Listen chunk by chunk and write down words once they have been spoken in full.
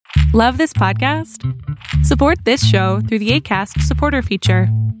Love this podcast? Support this show through the Acast supporter feature.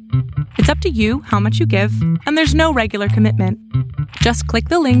 It's up to you how much you give, and there's no regular commitment. Just click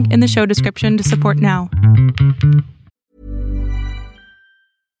the link in the show description to support now.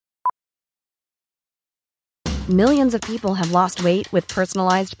 Millions of people have lost weight with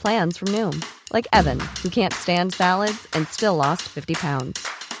personalized plans from Noom. Like Evan, who can't stand salads and still lost 50 pounds.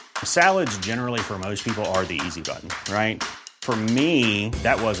 Salads generally for most people are the easy button, right? For me,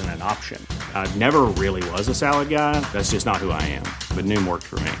 that wasn't an option. I never really was a salad guy. That's just not who I am. But Noom worked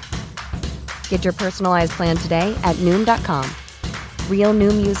for me. Get your personalized plan today at Noom.com. Real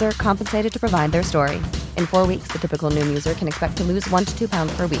Noom user compensated to provide their story. In 4 weeks, the typical Noom user can expect to lose 1 to 2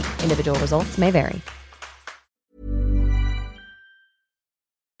 pounds per week. Individual results may vary.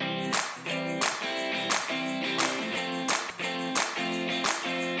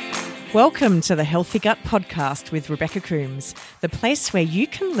 Welcome to the Healthy Gut Podcast with Rebecca Coombs, the place where you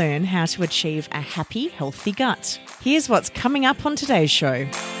can learn how to achieve a happy, healthy gut. Here's what's coming up on today's show.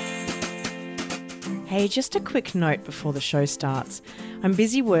 Hey, just a quick note before the show starts. I'm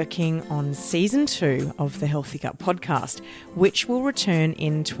busy working on Season 2 of the Healthy Gut Podcast, which will return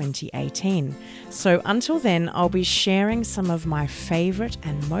in 2018. So until then, I'll be sharing some of my favourite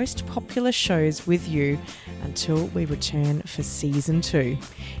and most popular shows with you until we return for Season 2.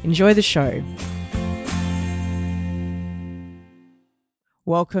 Enjoy the show.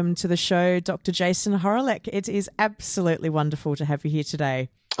 Welcome to the show, Dr. Jason Hawrelak. It is absolutely wonderful to have you here today.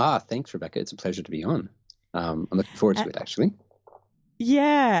 Thanks, Rebecca. It's a pleasure to be on. I'm looking forward to it, actually.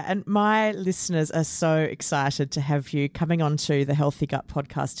 Yeah, and my listeners are so excited to have you coming on to the Healthy Gut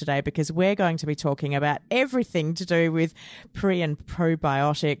Podcast today, because we're going to be talking about everything to do with pre and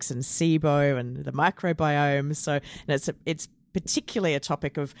probiotics and SIBO and the microbiome. So it's particularly a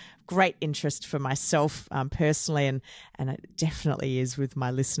topic of great interest for myself personally, and it definitely is with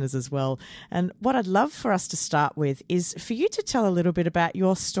my listeners as well. And what I'd love for us to start with is for you to tell a little bit about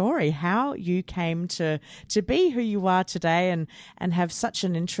your story, how you came to be who you are today and have such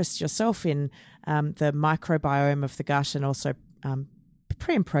an interest yourself in the microbiome of the gut and also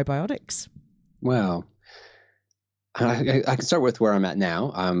pre and probiotics. Well, I can start with where I'm at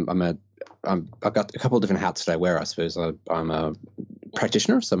now. I've got a couple of different hats that I wear, I suppose. I'm a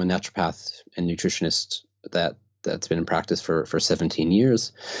practitioner, so I'm a naturopath and nutritionist that's been in practice for 17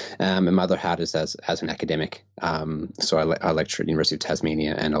 years. And my other hat is as an academic. So I lecture at the University of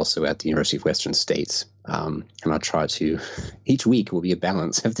Tasmania and also at the University of Western States. And I try to, each week will be a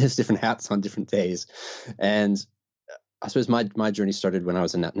balance of these different hats on different days. And I suppose my journey started when I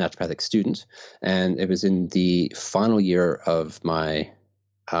was a naturopathic student, and it was in the final year of my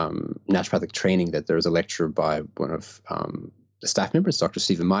naturopathic training that there was a lecture by one of the staff members, Dr.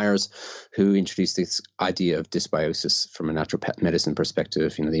 Stephen Myers, who introduced this idea of dysbiosis from a natural medicine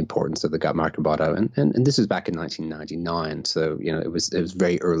perspective, the importance of the gut microbiota. And this was back in 1999. So, it was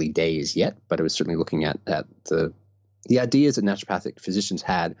very early days yet, but it was certainly looking at the ideas that naturopathic physicians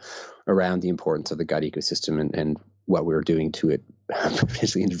had around the importance of the gut ecosystem and what we were doing to it,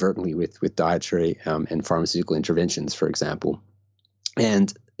 potentially inadvertently with dietary and pharmaceutical interventions, for example.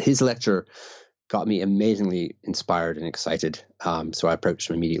 And his lecture got me amazingly inspired and excited. So I approached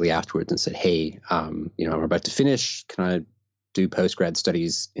him immediately afterwards and said, "Hey, I'm about to finish. Can I do postgrad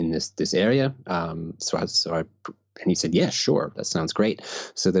studies in this area?" And he said, "Yeah, sure. That sounds great."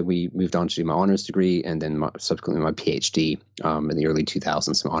 So then we moved on to do my honors degree, and then subsequently my PhD in the early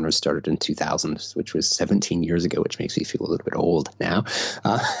 2000s. My honors started in 2000, which was 17 years ago, which makes me feel a little bit old now.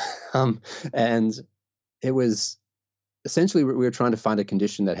 And it was essentially, we were trying to find a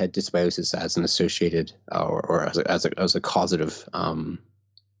condition that had dysbiosis as an associated or as a causative,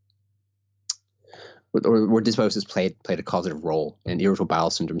 where dysbiosis played a causative role, and irritable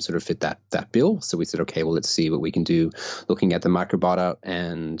bowel syndrome sort of fit that bill. So we said, okay, well, let's see what we can do, looking at the microbiota,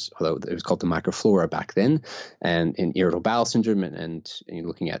 and although it was called the microflora back then, and in irritable bowel syndrome, and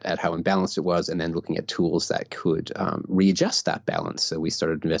looking at how imbalanced it was, and then looking at tools that could readjust that balance. So I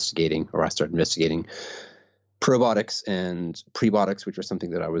started investigating probiotics and prebiotics, which were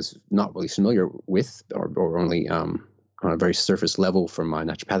something that I was not really familiar with, or only on a very surface level from my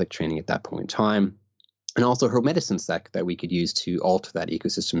naturopathic training at that point in time. And also herb medicines that we could use to alter that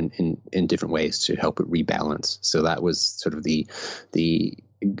ecosystem in different ways to help it rebalance. So that was sort of the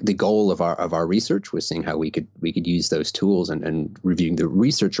goal of our research, was seeing how we could use those tools and reviewing the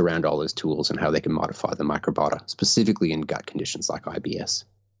research around all those tools and how they can modify the microbiota, specifically in gut conditions like IBS.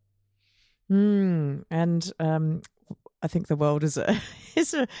 And I think the world is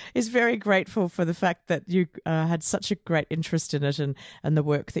very grateful for the fact that you had such a great interest in it and the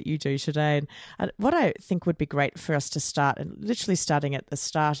work that you do today. And what I think would be great for us to start, and literally starting at the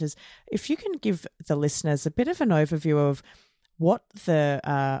start, is if you can give the listeners a bit of an overview of what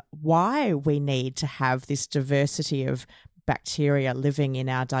why we need to have this diversity of bacteria living in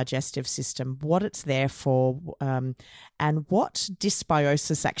our digestive system, what it's there for, and what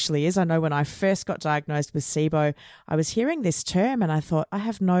dysbiosis actually is. I know when I first got diagnosed with SIBO, I was hearing this term and I thought, I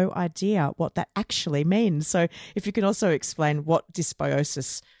have no idea what that actually means. So if you can also explain what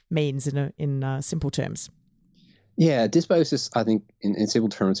dysbiosis means in simple terms. Yeah, dysbiosis, I think, in simple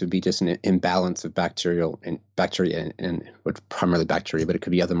terms, would be just an imbalance of bacteria and primarily bacteria, but it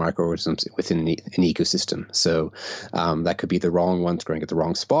could be other microorganisms within an ecosystem. So that could be the wrong ones growing at the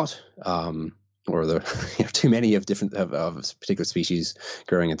wrong spot, or too many of particular species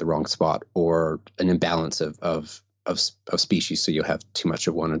growing at the wrong spot, or an imbalance of species. So you have too much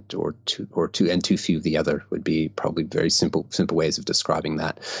of one or too and too few of the other would be probably very simple ways of describing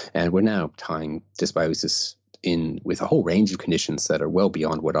that. And we're now tying dysbiosis in with a whole range of conditions that are well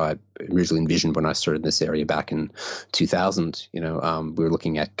beyond what I originally envisioned when I started this area back in 2000. We were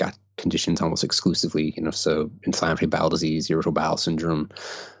looking at gut conditions almost exclusively, so inflammatory bowel disease, irritable bowel syndrome.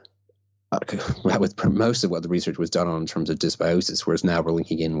 That was most of what the research was done on in terms of dysbiosis, whereas now we're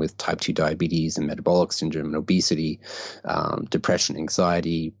linking in with type 2 diabetes and metabolic syndrome and obesity, depression,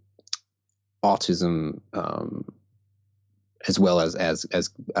 anxiety, autism, as well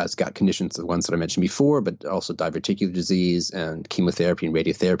as gut conditions, the ones that I mentioned before, but also diverticular disease and chemotherapy and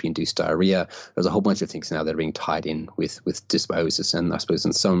radiotherapy induced diarrhea. There's a whole bunch of things now that are being tied in with dysbiosis. And I suppose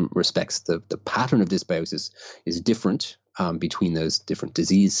in some respects, the pattern of dysbiosis is different between those different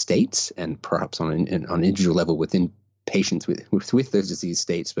disease states, and perhaps on an individual level within patients with those disease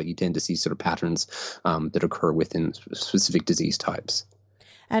states, but you tend to see sort of patterns that occur within specific disease types.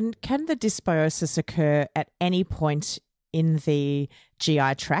 And can the dysbiosis occur at any point in the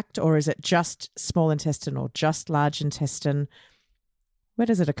GI tract, or is it just small intestine or just large intestine? Where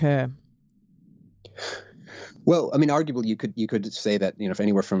does it occur? Well, I mean, arguably, you could say that if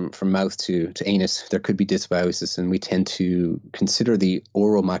anywhere from mouth to anus, there could be dysbiosis, and we tend to consider the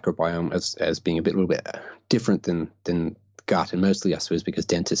oral microbiome as being a little bit different than gut, and mostly, I suppose, because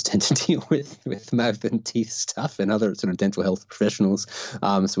dentists tend to deal with mouth and teeth stuff and other sort of dental health professionals.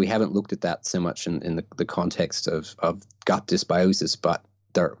 So we haven't looked at that so much in the context of gut dysbiosis, but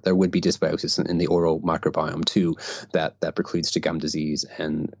there would be dysbiosis in the oral microbiome too, that precludes to gum disease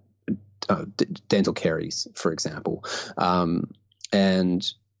and dental caries, for example.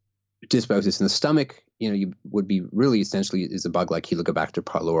 And dysbiosis in the stomach, you would be really essentially is a bug like Helicobacter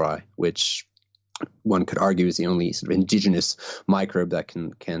pylori, which one could argue is the only sort of indigenous microbe that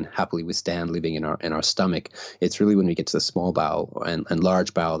can happily withstand living in our stomach. It's really when we get to the small bowel and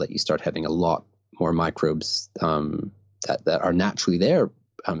large bowel that you start having a lot more microbes that are naturally there.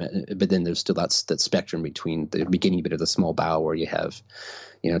 But then there's still that spectrum between the beginning bit of the small bowel where you have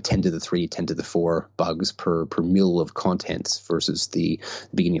 10 to the 3, 10 to the 4 bugs per mil of contents versus the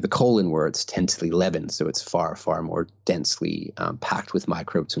beginning of the colon where it's 10 to the 11. So it's far, far more densely packed with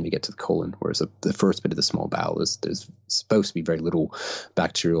microbes when we get to the colon, whereas the first bit of the small bowel there's supposed to be very little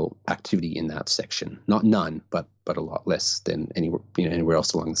bacterial activity in that section. Not none, but a lot less than anywhere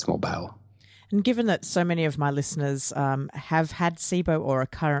else along the small bowel. And given that so many of my listeners have had SIBO or are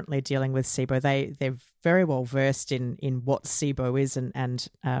currently dealing with SIBO, they're very well versed in what SIBO is and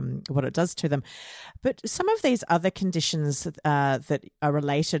what it does to them. But some of these other conditions that are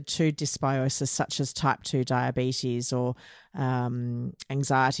related to dysbiosis, such as type 2 diabetes or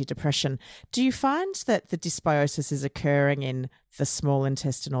anxiety, depression, do you find that the dysbiosis is occurring in the small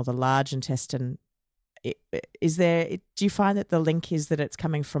intestine or the large intestine? Do you find that the link is that it's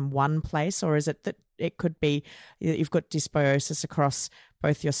coming from one place, or is it that it could be you've got dysbiosis across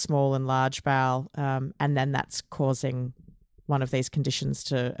both your small and large bowel, and then that's causing one of these conditions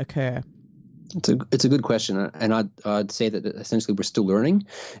to occur? It's a good question, and I'd say that essentially we're still learning,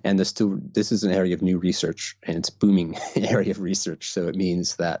 and this is an area of new research, and it's booming area of research. So it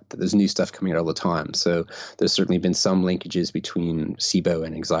means that there's new stuff coming out all the time. So there's certainly been some linkages between SIBO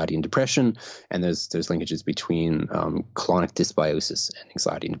and anxiety and depression, and there's linkages between colonic dysbiosis and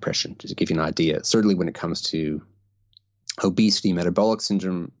anxiety and depression. Just to give you an idea, certainly when it comes to obesity, metabolic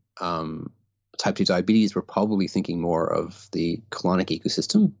syndrome, type 2 diabetes, we're probably thinking more of the colonic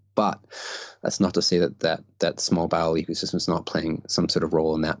ecosystem, but that's not to say that small bowel ecosystem is not playing some sort of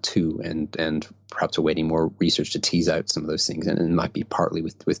role in that too, and perhaps awaiting more research to tease out some of those things, and it might be partly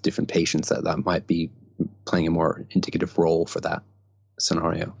with different patients that might be playing a more indicative role for that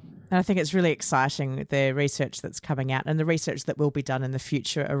scenario. And I think it's really exciting, the research that's coming out and the research that will be done in the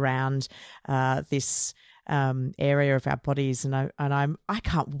future around this area of our bodies, and I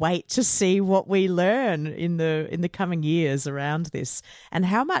can't wait to see what we learn in the coming years around this and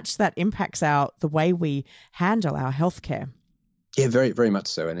how much that impacts the way we handle our healthcare. Yeah, very, very much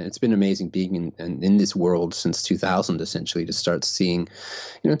so. And it's been amazing being in this world since 2000, essentially, to start seeing,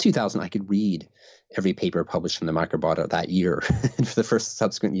 in 2000, I could read every paper published in the microbiota that year. And for the first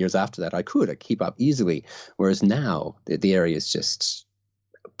subsequent years after that, I keep up easily. Whereas now the area is just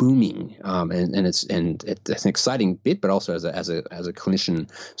booming, and it's an exciting bit, but also as a clinician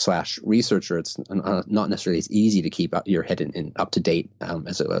 / researcher, it's not necessarily as easy to keep your head in up to date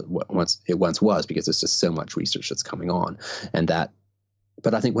as it once was, because there's just so much research that's coming on,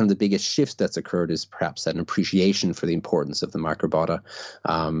 but I think one of the biggest shifts that's occurred is perhaps an appreciation for the importance of the microbiota.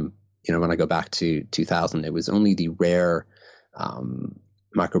 When I go back to 2000, it was only the rare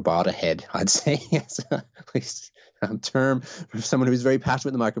microbiota head, I'd say, as at least term, for someone who was very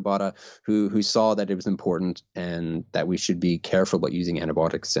passionate with the microbiota, who saw that it was important and that we should be careful about using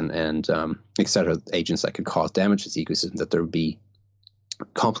antibiotics and et cetera, agents that could cause damage to the ecosystem, that there would be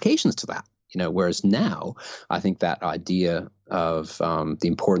complications to that. Whereas now, I think that idea of the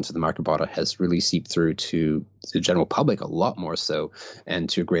importance of the microbiota has really seeped through to the general public a lot more so, and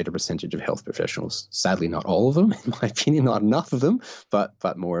to a greater percentage of health professionals. Sadly, not all of them, in my opinion, not enough of them, but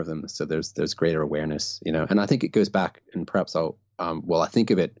more of them. So there's greater awareness, and I think it goes back, and perhaps I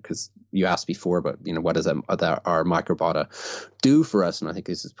think of it because you asked before about, what does our microbiota do for us? And I think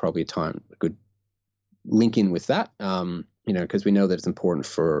this is probably a good link in with that, because we know that it's important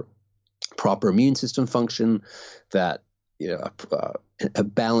for proper immune system function, that a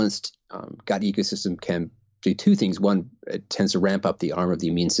balanced gut ecosystem can do two things. One, it tends to ramp up the arm of the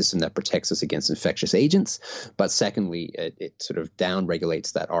immune system that protects us against infectious agents. But secondly, it sort of down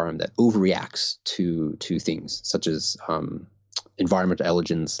regulates that arm that overreacts to things such as environmental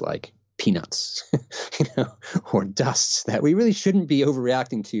allergens like peanuts, or dust that we really shouldn't be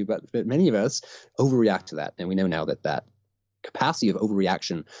overreacting to, but many of us overreact to that. And we know now that capacity of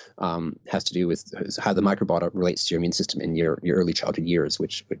overreaction has to do with how the microbiota relates to your immune system in your early childhood years,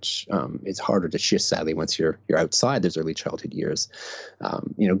 which is harder to shift, sadly, once you're outside those early childhood years.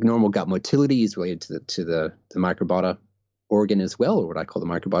 Normal gut motility is related to the microbiota organ as well, or what I call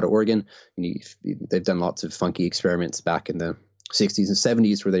the microbiota organ. They've done lots of funky experiments back in the 60s and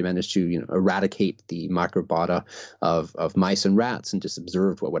 70s where they managed to eradicate the microbiota of mice and rats and just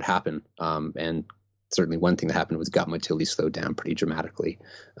observed what would happen. And certainly one thing that happened was gut motility slowed down pretty dramatically,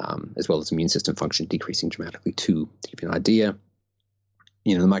 as well as immune system function decreasing dramatically too. To give you an idea,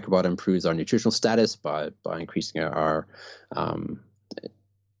 the microbiota improves our nutritional status by increasing our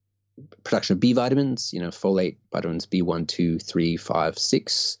production of B vitamins. Folate, vitamins B1, 2, 3, 5,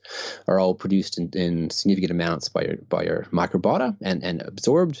 6 are all produced in significant amounts by your microbiota and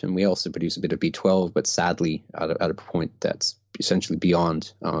absorbed. And we also produce a bit of B12, but sadly at a point that's essentially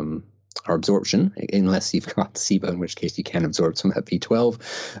beyond our absorption, unless you've got SIBO, in which case you can absorb some of that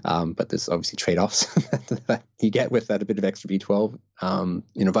B12. But there's obviously trade-offs that you get with that, a bit of extra B12.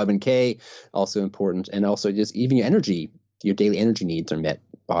 Vitamin K, also important. And also just even your daily energy needs are met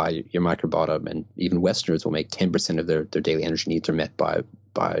by your microbiota. And even Westerners will make 10% of their daily energy needs are met by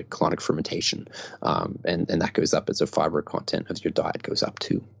colonic fermentation. And that goes up as the fiber content of your diet goes up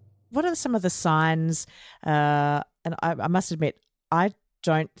too. What are some of the signs? And I must admit, I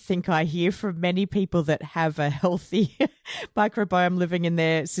don't think I hear from many people that have a healthy microbiome living in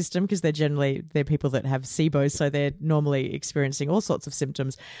their system, because they're people that have SIBO, so they're normally experiencing all sorts of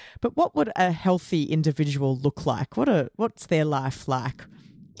symptoms. But what would a healthy individual look like? What's their life like?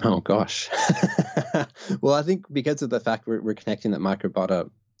 Oh gosh. Well, I think because of the fact we're connecting that microbiota,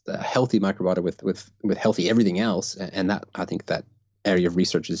 the healthy microbiota with healthy everything else, and that I think that area of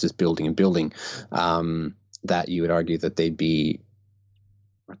research is just building and building, that you would argue that they'd be,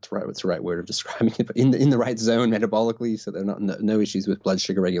 what's the right word of describing it, but in the right zone metabolically, so they're no issues with blood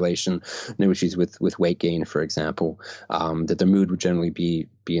sugar regulation, no issues with weight gain, for example, that their mood would generally be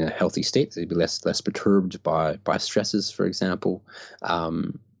in a healthy state, they'd be less perturbed by stresses, for example.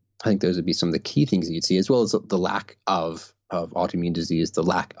 I think those would be some of the key things that you'd see, as well as the lack of autoimmune disease, the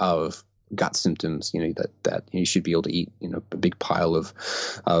lack of gut symptoms, that you should be able to eat, a big pile of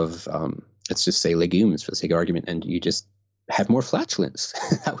let's just say legumes for the sake of argument, and you just have more flatulence.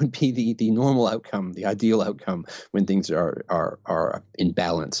 That would be the normal outcome, the ideal outcome when things are in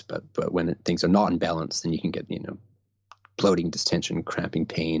balance. But when things are not in balance, then you can get bloating, distension, cramping,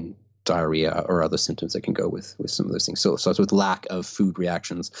 pain, diarrhea, or other symptoms that can go with some of those things. So it starts with lack of food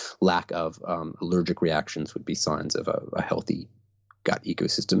reactions, lack of allergic reactions would be signs of a healthy gut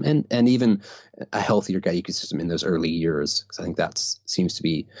ecosystem, and even a healthier gut ecosystem in those early years. Because I think that seems to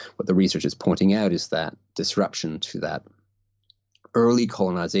be what the research is pointing out, is that disruption to that early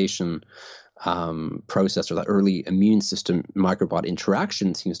colonization process, or that early immune system microbiota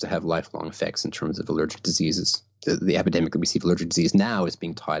interaction, seems to have lifelong effects in terms of allergic diseases. The epidemic that we see of allergic disease now is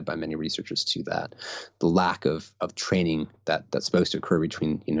being tied by many researchers to that, the lack of training that's supposed to occur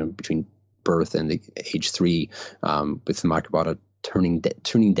between birth and the age 3, with the microbiota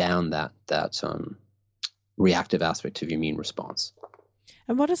turning down that reactive aspect of the immune response.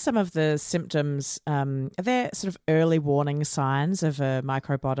 And what are some of the symptoms? Are there sort of early warning signs of a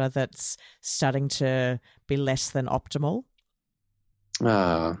microbiota that's starting to be less than optimal?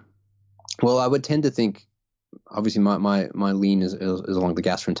 Well, I would tend to think, obviously, my lean is along the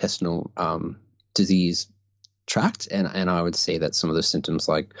gastrointestinal disease tract, and I would say that some of the symptoms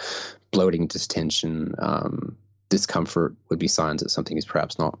like bloating, distension, discomfort would be signs that something is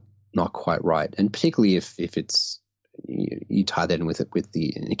perhaps not quite right, and particularly if it's you tie that in with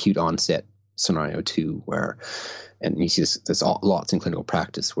the acute onset scenario too, where, and you see this lots in clinical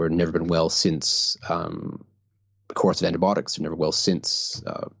practice, where never been well since a course of antibiotics, or never well since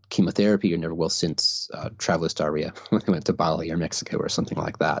chemotherapy, or never well since traveler's diarrhea when they went to Bali or Mexico or something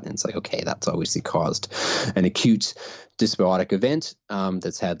like that. And it's like, okay, that's obviously caused an acute dysbiotic event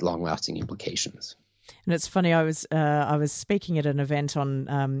that's had long-lasting implications. And it's funny, I was speaking at an event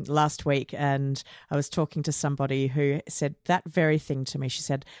on last week, and I was talking to somebody who said that very thing to me. She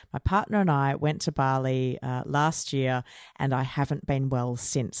said, my partner and I went to Bali last year, and I haven't been well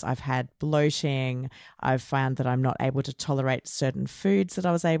since. I've had bloating. I've found that I'm not able to tolerate certain foods that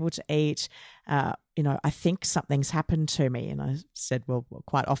I was able to eat. I think something's happened to me. And I said, well,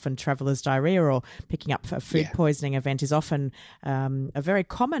 quite often traveler's diarrhea or picking up a food poisoning event is often a very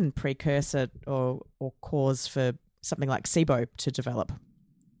common precursor or cause for something like SIBO to develop.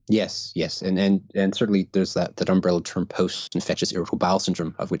 Yes. And certainly there's that umbrella term post-infectious irritable bowel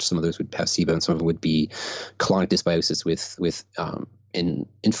syndrome, of which some of those would have SIBO and some of them would be colonic dysbiosis with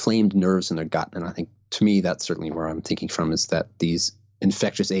inflamed nerves in their gut. And I think, to me, that's certainly where I'm thinking from, is that these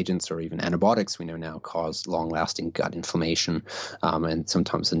infectious agents or even antibiotics we know now cause long-lasting gut inflammation, and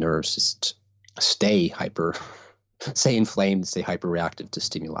sometimes the nerves just stay inflamed, stay hyperreactive to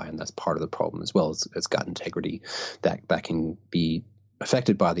stimuli, and that's part of the problem as well as gut integrity that can be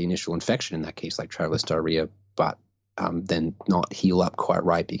affected by the initial infection, in that case like traveler's diarrhea, but then not heal up quite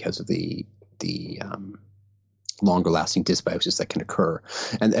right because of the longer lasting dysbiosis that can occur.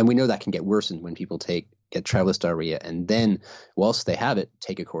 And we know that can get worsened when people get traveler's diarrhea and then, whilst they have it,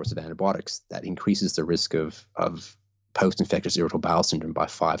 take a course of antibiotics. That increases the risk of post-infectious irritable bowel syndrome by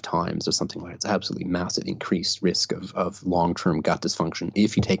 5 times or something like that. It's absolutely massive increased risk of long-term gut dysfunction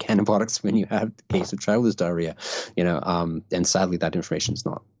if you take antibiotics when you have the case of traveler's diarrhea. And sadly that information is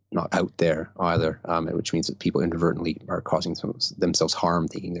not out there either, which means that people inadvertently are causing themselves harm,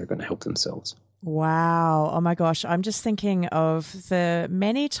 thinking they're going to help themselves. Wow. Oh my gosh. I'm just thinking of the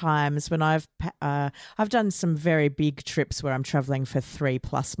many times when I've done some very big trips where I'm traveling for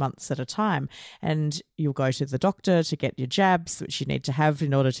 3+ months at a time, and you'll go to the doctor to get your jabs, which you need to have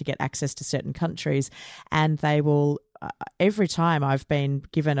in order to get access to certain countries. And they will, every time I've been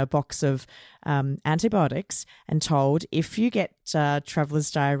given a box of antibiotics and told, if you get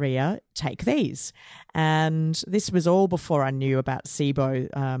traveler's diarrhea, take these. And this was all before I knew about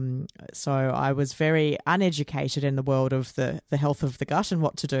SIBO. So I was very uneducated in the world of the health of the gut and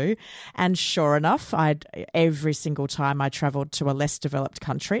what to do. And sure enough, every single time I traveled to a less developed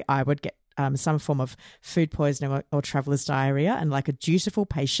country, I would get some form of food poisoning or traveler's diarrhea, and like a dutiful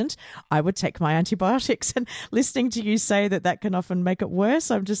patient, I would take my antibiotics. And listening to you say that can often make it worse,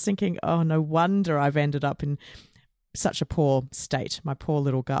 I'm just thinking, oh, no wonder I've ended up in such a poor state, my poor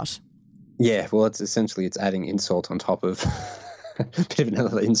little gut. Yeah, well, it's adding insult on top of a bit of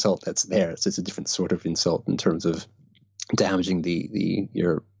another insult that's there. It's a different sort of insult in terms of damaging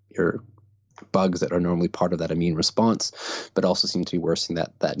your bugs that are normally part of that immune response, but also seem to be worsening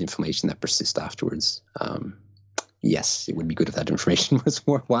that inflammation that persists afterwards. Yes, it would be good if that information was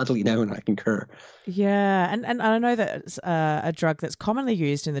more widely known. I concur. Yeah, and I know that it's a drug that's commonly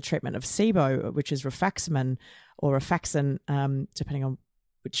used in the treatment of SIBO, which is rifaximin or rifaxin, depending on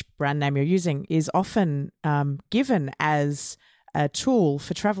which brand name you're using, is often given as a tool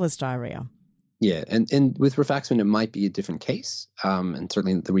for traveler's diarrhea. Yeah, and with rifaximin, it might be a different case. And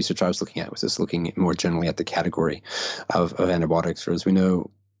certainly the research I was looking at was just looking more generally at the category of antibiotics. Whereas we know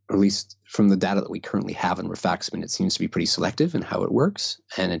at least from the data that we currently have in rifaximin, it seems to be pretty selective in how it works,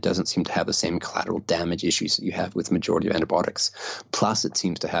 and it doesn't seem to have the same collateral damage issues that you have with the majority of antibiotics. Plus, it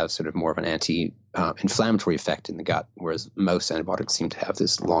seems to have sort of more of an anti-inflammatory effect in the gut, whereas most antibiotics seem to have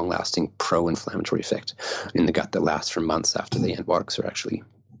this long-lasting pro-inflammatory effect in the gut that lasts for months after the antibiotics are actually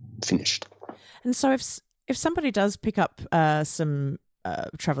finished. And so if somebody does pick up some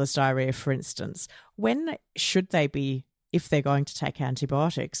traveller's diarrhea, for instance, when should they be, if they're going to take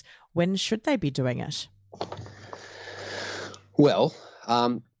antibiotics, when should they be doing it? Well,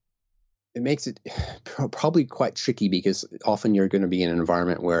 it makes it probably quite tricky because often you're going to be in an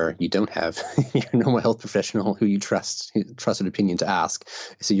environment where you don't have your normal health professional who you trusted opinion to ask.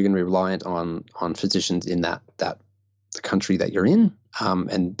 So you're going to be reliant on physicians in that the country that you're in,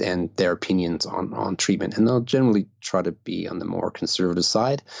 and their opinions on treatment. And they'll generally try to be on the more conservative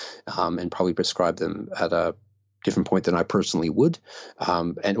side, and probably prescribe them at a different point than I personally would,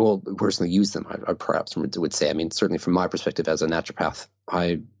 and personally use them. I perhaps would say. I mean, certainly from my perspective as a naturopath,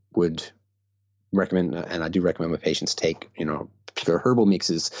 I would recommend, and I do recommend my patients take, particular herbal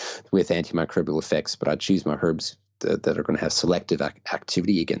mixes with antimicrobial effects, but I choose my herbs that are going to have selective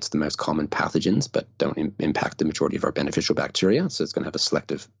activity against the most common pathogens, but don't impact the majority of our beneficial bacteria. So it's going to have a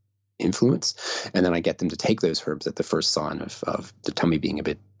selective influence. And then I get them to take those herbs at the first sign of the tummy being a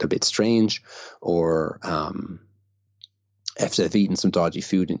bit strange, or after they've eaten some dodgy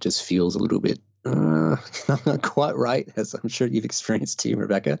food and it just feels a little bit not quite right, as I'm sure you've experienced too,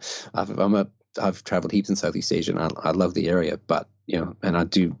 Rebecca. I've traveled heaps in Southeast Asia, and I love the area, but and I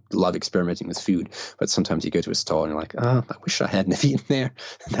do love experimenting with food. But sometimes you go to a stall and you're like, I wish I hadn't have eaten there.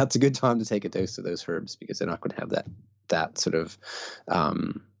 And that's a good time to take a dose of those herbs, because they're not going to have that sort of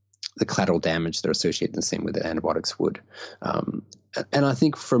the collateral damage they're associated the same with the antibiotics would. And I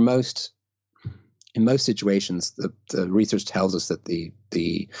think in most situations, the research tells us that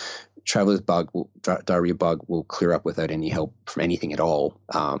the traveler's diarrhea bug will clear up without any help from anything at all.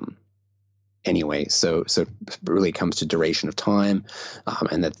 Anyway, so it really comes to duration of time,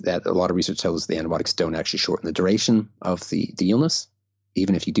 and that a lot of research tells us the antibiotics don't actually shorten the duration of the illness,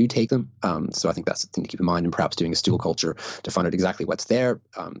 even if you do take them. So I think that's the thing to keep in mind, and perhaps doing a stool culture to find out exactly what's there,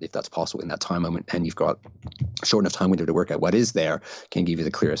 if that's possible in that time moment, and you've got a short enough time window to work out what is there, can give you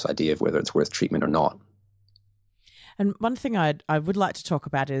the clearest idea of whether it's worth treatment or not. And one thing I would like to talk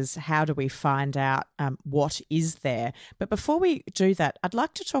about is how do we find out what is there. But before we do that, I'd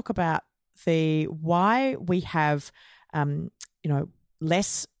like to talk about why we have,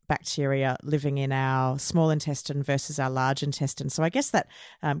 less bacteria living in our small intestine versus our large intestine. So I guess that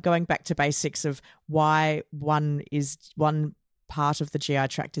going back to basics of why one part of the GI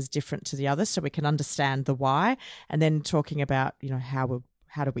tract is different to the other, so we can understand the why, and then talking about,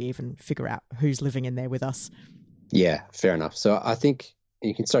 how do we even figure out who's living in there with us? Yeah, fair enough. So I think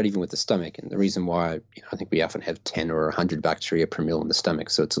you can start even with the stomach, and the reason why I think we often have 10 or 100 bacteria per mil in the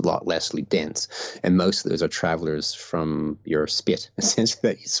stomach, so it's a lot less dense, and most of those are travelers from your spit, essentially,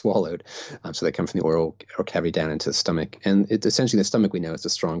 that you swallowed. So they come from the oral cavity down into the stomach, and essentially the stomach, we know, is a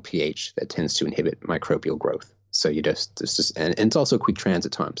strong pH that tends to inhibit microbial growth. So and it's also a quick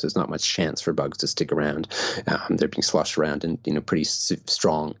transit time, so there's not much chance for bugs to stick around. They're being sloshed around in pretty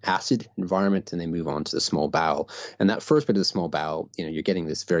strong acid environment, and they move on to the small bowel. And that first bit of the small bowel, you're getting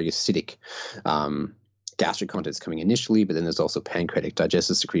this very acidic gastric contents coming initially, but then there's also pancreatic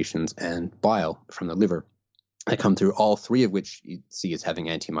digestive secretions and bile from the liver that come through, all three of which you see as having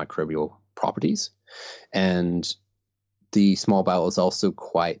antimicrobial properties. And the small bowel is also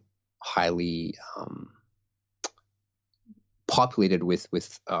quite highly populated with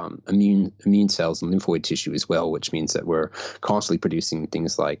immune cells and lymphoid tissue as well, which means that we're constantly producing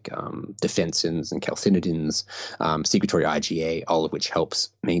things like defensins and calcinidins, secretory IgA, all of which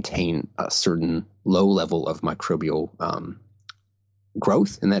helps maintain a certain low level of microbial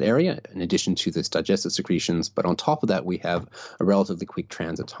growth in that area, in addition to this digestive secretions. But on top of that, we have a relatively quick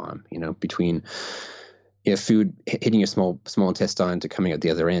transit time, between food hitting your small intestine to coming out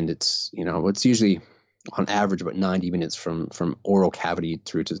the other end. It's usually on average about 90 minutes from oral cavity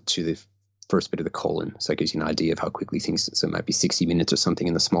through to the first bit of the colon. So that gives you an idea of how quickly things, so it might be 60 minutes or something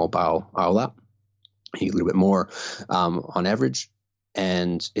in the small bowel up, a little bit more on average.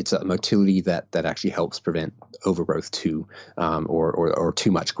 And it's a motility that actually helps prevent overgrowth too, or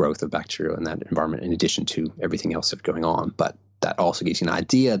too much growth of bacteria in that environment, in addition to everything else that's going on. But that also gives you an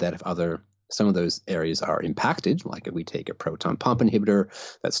idea that if some of those areas are impacted, like if we take a proton pump inhibitor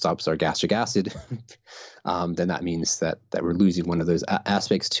that stops our gastric acid, then that means that we're losing one of those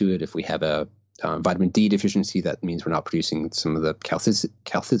aspects to it. If we have a vitamin D deficiency. That means we're not producing some of the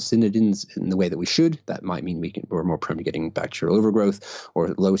calcicinidins in the way that we should. That might mean we're more prone to getting bacterial overgrowth, or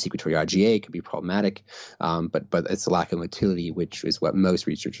low secretory IgA could be problematic. But it's the lack of motility, which is what most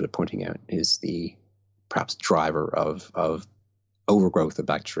researchers are pointing out is the perhaps driver of overgrowth of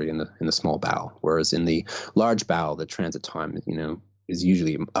bacteria in the small bowel. Whereas in the large bowel, the transit time, is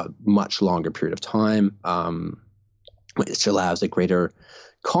usually a much longer period of time, which allows a greater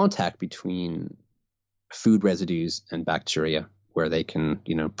contact between food residues and bacteria, where they can,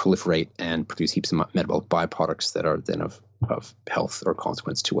 proliferate and produce heaps of metabolic byproducts that are then of health or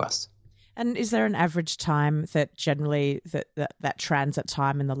consequence to us. And is there an average time that generally that transit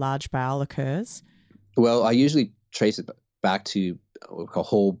time in the large bowel occurs? Well, I usually trace it back to what we call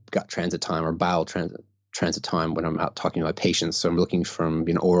whole gut transit time or bowel transit time when I'm out talking to my patients. So I'm looking from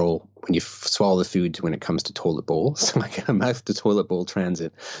oral, when you swallow the food, to when it comes to toilet bowl, so like a mouth to toilet bowl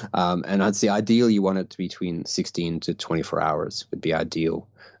transit. And I'd say ideally you want it to be between 16 to 24 hours would be ideal.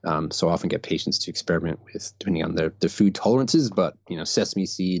 So I often get patients to experiment with, depending on their food tolerances, but sesame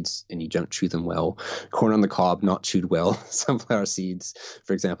seeds, and you don't chew them well. Corn on the cob, not chewed well. Sunflower seeds,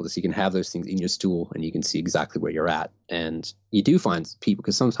 for example, so you can have those things in your stool and you can see exactly where you're at. And you do find people,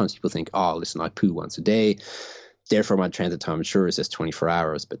 because sometimes people think, oh, listen, I poo once a day, therefore my transit time sure is just 24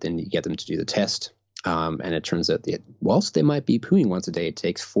 hours. But then you get them to do the test. And it turns out that whilst they might be pooing once a day, it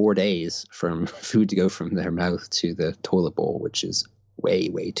takes 4 days from food to go from their mouth to the toilet bowl, which is way,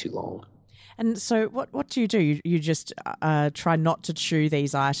 way too long. And so what do? You just try not to chew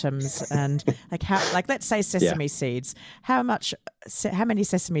these items, and let's say sesame seeds. How many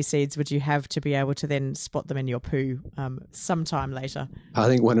sesame seeds would you have to be able to then spot them in your poo sometime later? I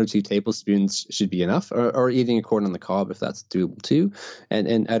think 1 or 2 tablespoons should be enough, or eating a corn on the cob if that's doable too.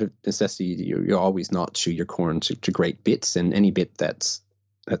 And out of necessity, you always not chew your corn to great bits, and any bit that's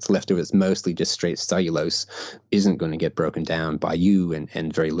left over, it's mostly just straight cellulose, isn't going to get broken down by you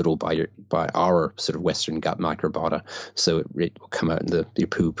and very little by our sort of Western gut microbiota. So it will come out in your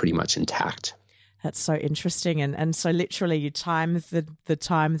poo pretty much intact. That's so interesting. And so literally you time the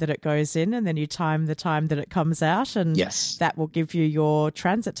time that it goes in, and then you time the time that it comes out, and yes, that will give you your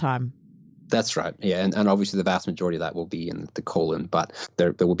transit time. That's right. Yeah, and obviously the vast majority of that will be in the colon, but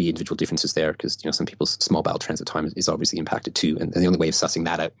there will be individual differences there, because some people's small bowel transit time is obviously impacted too, and the only way of sussing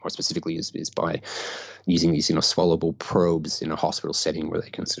that out more specifically is by using these swallowable probes in a hospital setting, where they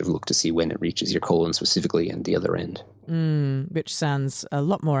can sort of look to see when it reaches your colon specifically and the other end. Which sounds a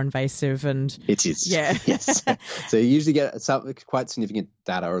lot more invasive, and it is. Yeah. Yes. So you usually get some quite significant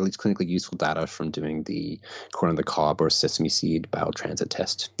data, or at least clinically useful data, from doing the corn on the cob or sesame seed bowel transit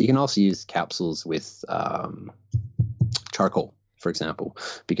test. You can also use capsules with charcoal, for example,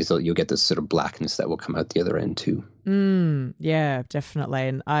 because you'll get this sort of blackness that will come out the other end too. Yeah, definitely.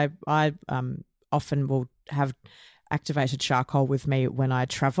 And I often will have activated charcoal with me when I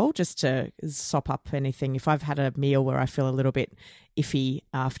travel, just to sop up anything. If I've had a meal where I feel a little bit iffy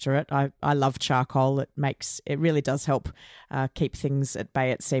after it, I love charcoal. It really does help keep things at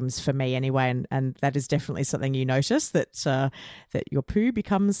bay, it seems, for me anyway. And that is definitely something you notice, that your poo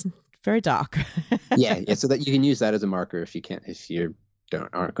becomes very dark. yeah. So that you can use that as a marker if you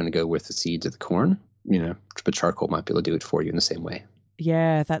aren't going to go with the seeds of the corn, but charcoal might be able to do it for you in the same way.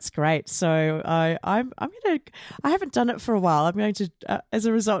 Yeah, that's great. So I haven't done it for a while. I'm going to, as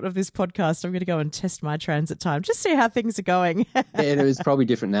a result of this podcast, I'm going to go and test my transit time, just see how things are going. And it was probably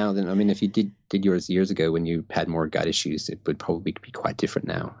different now than, if you did yours years ago when you had more gut issues, it would probably be quite different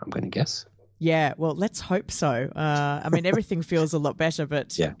now, I'm going to guess. Yeah, well, let's hope so. Everything feels a lot better,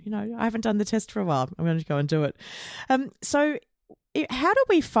 but yeah. I haven't done the test for a while. I'm going to go and do it. So how do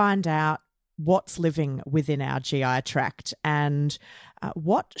we find out what's living within our GI tract, and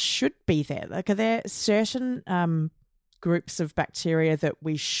what should be there? Like, are there certain groups of bacteria that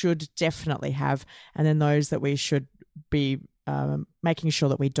we should definitely have, and then those that we should be making sure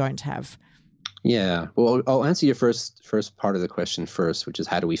that we don't have? Yeah, well, I'll answer your first part of the question first, which is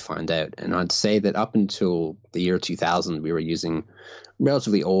how do we find out? And I'd say that up until the year 2000, we were using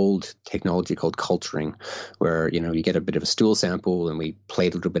relatively old technology called culturing, where, you get a bit of a stool sample and we play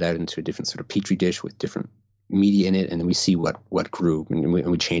it a little bit out into a different sort of petri dish with different media in it, and then we see what grew, and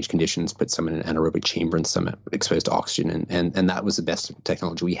we change conditions, put some in an anaerobic chamber and some exposed to oxygen, and that was the best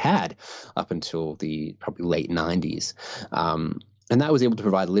technology we had up until the probably late 90s. And that was able to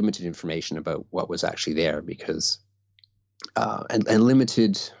provide limited information about what was actually there, because and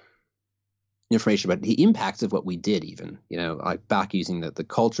limited information about the impacts of what we did, even, like back using the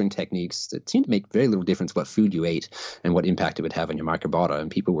culturing techniques that seemed to make very little difference what food you ate and what impact it would have on your microbiota.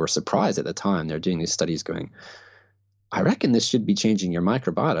 And people were surprised at the time. They're doing these studies going, I reckon this should be changing your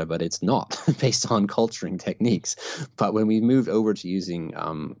microbiota, but it's not based on culturing techniques. But when we moved over to using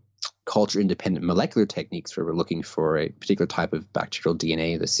culture-independent molecular techniques where we're looking for a particular type of bacterial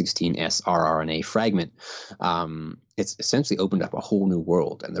DNA, the 16S rRNA fragment, it's essentially opened up a whole new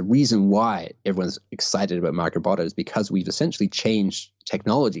world. And the reason why everyone's excited about microbiota is because we've essentially changed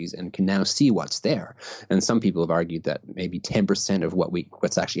technologies and can now see what's there. And some people have argued that maybe 10% of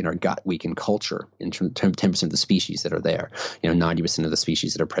what's actually in our gut we can culture in terms of 10% of the species that are there. 90% of the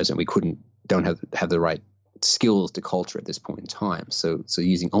species that are present we don't have the right skills to culture at this point in time. So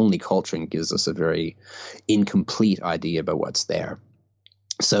using only culturing gives us a very incomplete idea about what's there.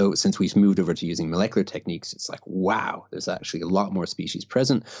 So since we've moved over to using molecular techniques, it's like, wow, there's actually a lot more species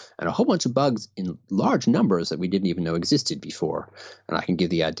present and a whole bunch of bugs in large numbers that we didn't even know existed before. And I can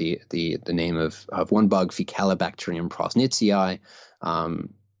give the name of one bug, Faecalibacterium prosnitzii,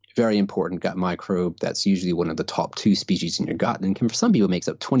 very important gut microbe that's usually one of the top 2 species in your gut and for some people makes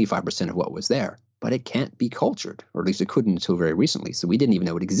up 25% of what was there. But it can't be cultured, or at least it couldn't until very recently. So we didn't even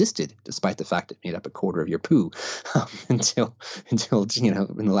know it existed, despite the fact it made up a quarter of your poo until in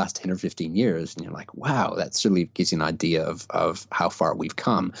the last 10 or 15 years. And you're like, wow, that certainly gives you an idea of how far we've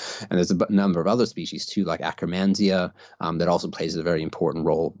come. And there's a number of other species too, like Akkermansia, that also plays a very important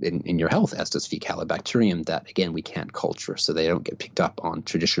role in your health, as does Faecalibacterium, that again we can't culture, so they don't get picked up on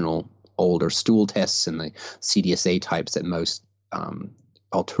traditional older stool tests and the CDSA types that most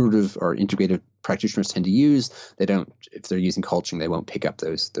alternative or integrative practitioners tend to use. They don't, if they're using culturing, they won't pick up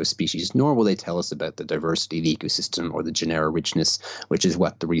those species, nor will they tell us about the diversity of the ecosystem or the genera richness, which is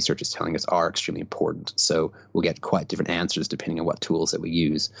what the research is telling us are extremely important. So we'll get quite different answers depending on what tools that we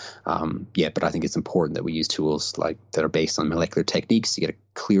use. But I think it's important that we use tools like that are based on molecular techniques to get a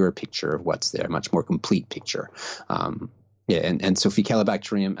clearer picture of what's there, a much more complete picture. And so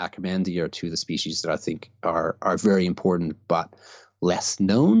Faecalibacterium, Akkermansia are 2 of the species that I think are very important, but less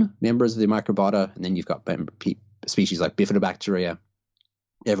known members of the microbiota. And then you've got species like Bifidobacteria.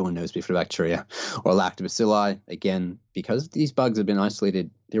 Everyone knows Bifidobacteria, or Lactobacilli. Again, because these bugs have been isolated,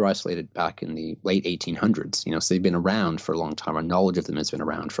 they were isolated back in the late 1800s. So they've been around for a long time. Our knowledge of them has been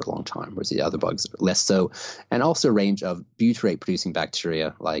around for a long time, whereas the other bugs are less so. And also a range of butyrate-producing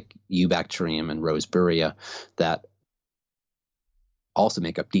bacteria like Eubacterium and Roseburia that also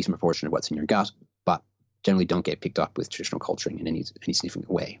make up a decent proportion of what's in your gut, but generally don't get picked up with traditional culturing in any significant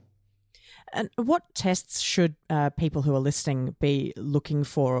way. And what tests should people who are listening be looking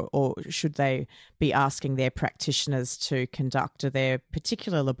for, or should they be asking their practitioners to conduct? Are there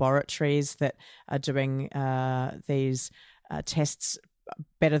particular laboratories that are doing these tests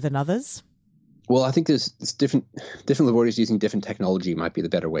better than others? Well, I think there's different laboratories using different technology might be the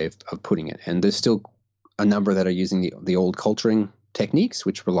better way of putting it. And there's still a number that are using the old culturing techniques,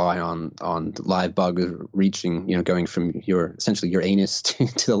 which rely on the live bug reaching, going from essentially your anus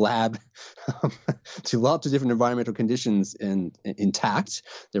to the lab to lots of different environmental conditions and intact.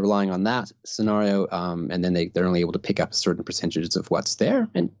 They're relying on that scenario, and then they're only able to pick up certain percentages of what's there,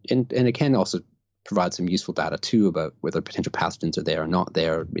 and it can also provide some useful data too about whether potential pathogens are there or not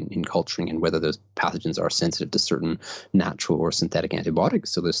there in culturing, and whether those pathogens are sensitive to certain natural or synthetic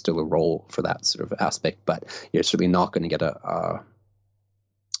antibiotics. So there's still a role for that sort of aspect, but you're certainly not going to get a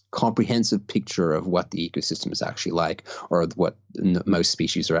comprehensive picture of what the ecosystem is actually like, or what most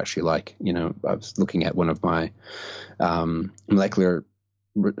species are actually like. I was looking at one of my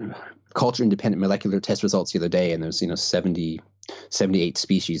culture-independent molecular test results the other day, and there's 78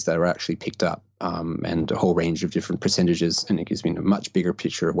 species that are actually picked up, and a whole range of different percentages, and it gives me a much bigger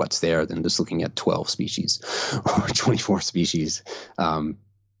picture of what's there than just looking at 12 species or 24 species.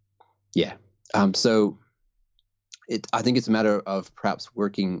 So I think it's a matter of perhaps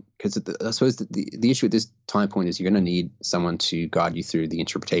working, because I suppose the issue at this time point is you're going to need someone to guide you through the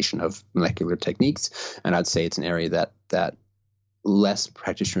interpretation of molecular techniques, and I'd say it's an area that less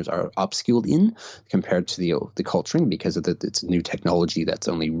practitioners are upskilled in compared to the culturing, because of it's a new technology that's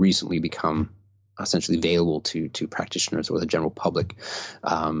only recently become essentially available to practitioners or the general public.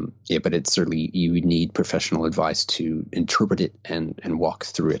 But it's certainly, you would need professional advice to interpret it and walk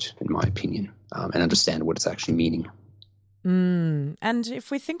through it, in my opinion, and understand what it's actually meaning. And if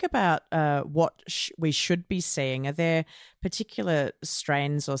we think about what we should be seeing, are there particular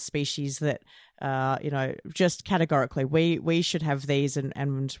strains or species that, just categorically, we should have these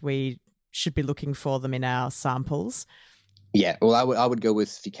and we should be looking for them in our samples? Yeah, well, I would go with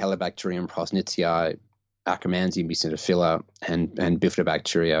Faecalibacterium prosnitzii, Akkermansia basidophylla, and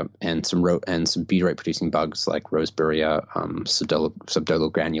Bifidobacteria, and some butyrate producing bugs like Roseburia,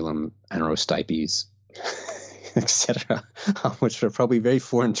 Subdologranulum, and Rostipes. etc., which are probably very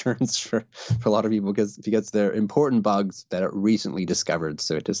foreign terms for a lot of people because they're important bugs that are recently discovered.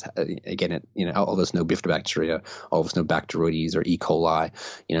 So it just, again, all of us know Bifidobacteria, all of us know Bacteroides or E. coli.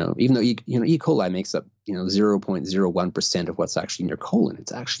 Even though E. coli makes up 0.01% of what's actually in your colon,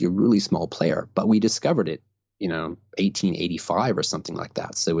 it's actually a really small player. But we discovered it 1885 or something like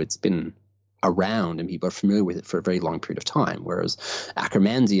that. So it's been around and people are familiar with it for a very long period of time. Whereas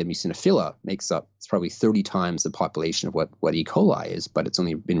Akkermansia mucinophila makes up, it's probably 30 times the population of what E. coli is, but it's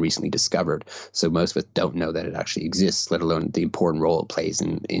only been recently discovered. So most of us don't know that it actually exists, let alone the important role it plays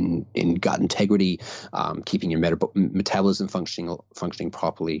in gut integrity, keeping your metabolism functioning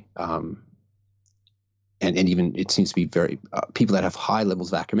properly. And even it seems to be very people that have high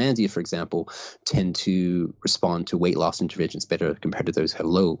levels of Akkermansia, for example, tend to respond to weight loss interventions better compared to those who have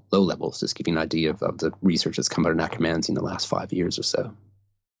low levels. Just giving an idea of the research that's come out on Akkermansia in the last 5 years or so.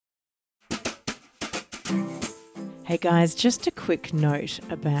 Hey guys, just a quick note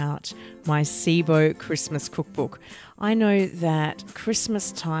about my SIBO Christmas cookbook. I know that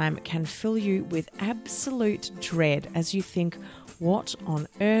Christmas time can fill you with absolute dread as you think, what on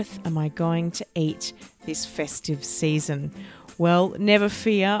earth am I going to eat this festive season? Well, never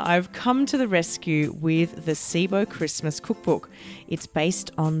fear, I've come to the rescue with the SIBO Christmas Cookbook. It's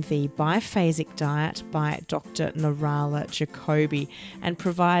based on the biphasic diet by Dr. Narala Jacoby and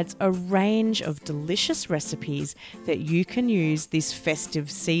provides a range of delicious recipes that you can use this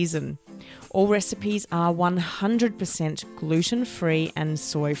festive season. All recipes are 100% gluten-free and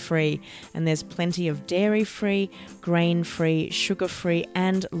soy-free, and there's plenty of dairy-free, grain-free, sugar-free,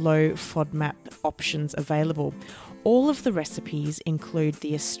 and low FODMAP options available. All of the recipes include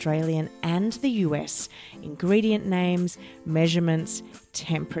the Australian and the US ingredient names, measurements,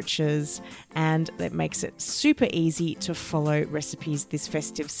 temperatures, and that makes it super easy to follow recipes this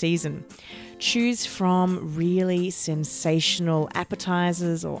festive season. Choose from really sensational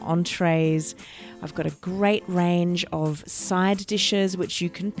appetizers or entrees. I've got a great range of side dishes which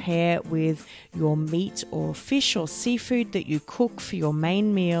you can pair with your meat or fish or seafood that you cook for your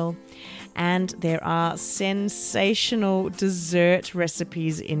main meal. And there are sensational dessert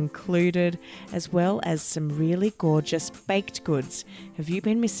recipes included, as well as some really gorgeous baked goods. Have you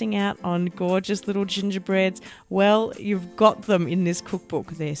been missing out on gorgeous little gingerbreads? Well, you've got them in this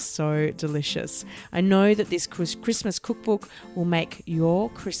cookbook. They're so delicious. I know that this Christmas cookbook will make your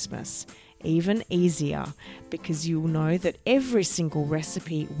Christmas even easier because you'll know that every single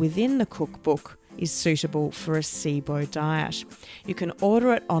recipe within the cookbook is suitable for a SIBO diet. You can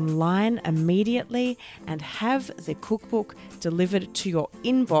order it online immediately and have the cookbook delivered to your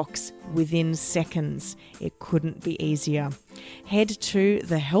inbox within seconds. It couldn't be easier. Head to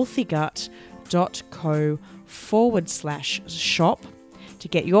thehealthygut.co/shop to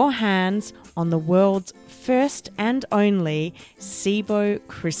get your hands on the world's first and only SIBO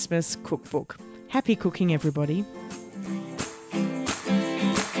Christmas cookbook. Happy cooking, everybody.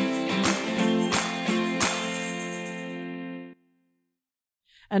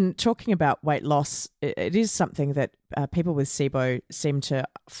 And talking about weight loss, it is something that people with SIBO seem to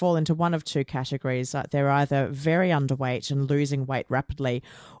fall into one of two categories. They're either very underweight and losing weight rapidly,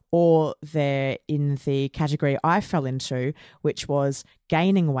 or they're in the category I fell into, which was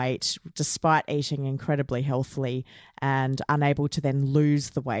gaining weight despite eating incredibly healthily and unable to then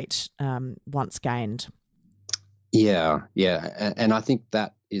lose the weight once gained. Yeah. And I think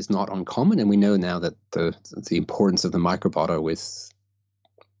that is not uncommon. And we know now that the importance of the microbiota with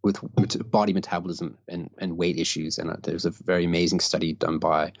body metabolism and weight issues. And there's a very amazing study done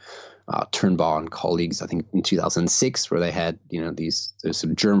by Turnbaugh and colleagues, I think in 2006, where they had, these sort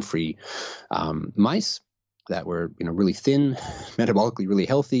of germ-free mice that were, really thin, metabolically really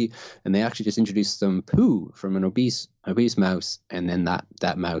healthy. And they actually just introduced some poo from an obese mouse. And then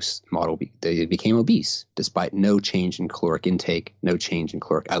that mouse model, they became obese despite no change in caloric intake, no change in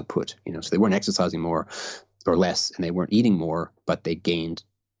caloric output. So they weren't exercising more or less, and they weren't eating more, but they gained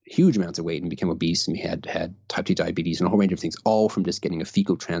huge amounts of weight and became obese, and we had type 2 diabetes and a whole range of things, all from just getting a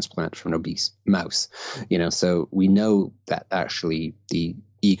fecal transplant from an obese mouse. So we know that actually the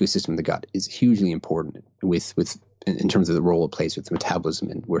ecosystem of the gut is hugely important with in terms of the role it plays with metabolism,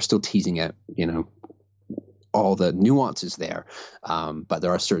 and we're still teasing out all the nuances there, but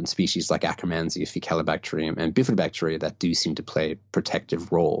there are certain species like Akkermansia, Faecalibacterium, and Bifidobacteria that do seem to play protective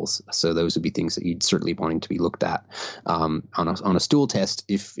roles. So those would be things that you'd certainly wanting to be looked at on a stool test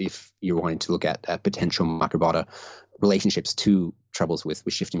if you're wanting to look at potential microbiota relationships to troubles with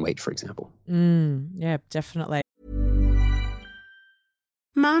shifting weight, for example. Yeah, definitely.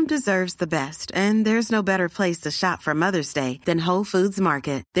 Mom deserves the best, and there's no better place to shop for Mother's Day than Whole Foods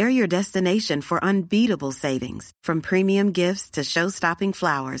Market. They're your destination for unbeatable savings, from premium gifts to show-stopping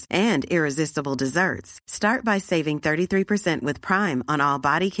flowers and irresistible desserts. Start by saving 33% with Prime on all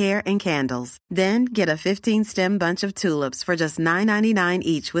body care and candles. Then get a 15-stem bunch of tulips for just $9.99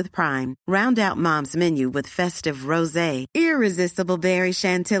 each with Prime. Round out Mom's menu with festive rosé, irresistible berry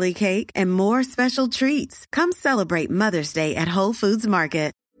chantilly cake, and more special treats. Come celebrate Mother's Day at Whole Foods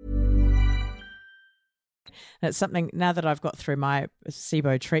Market. It's something, now that I've got through my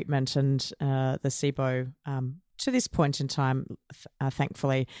SIBO treatment and the SIBO to this point in time,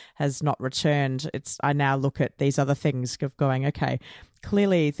 thankfully, has not returned. I now look at these other things of going, okay,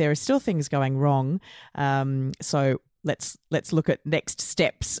 clearly there are still things going wrong. So let's look at next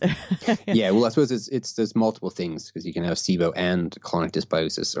steps. Yeah, well, I suppose there's multiple things, because you can have SIBO and colonic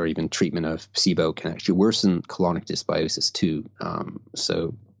dysbiosis, or even treatment of SIBO can actually worsen colonic dysbiosis too.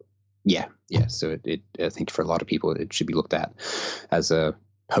 So yeah. So I think for a lot of people, it should be looked at as a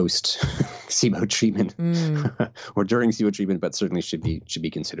post SIBO treatment or during SIBO treatment, but certainly should be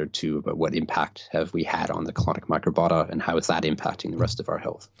considered too about what impact have we had on the colonic microbiota and how is that impacting the rest of our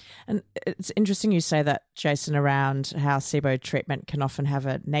health. And it's interesting you say that, Jason, around how SIBO treatment can often have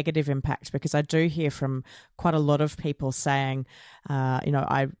a negative impact, because I do hear from quite a lot of people saying, I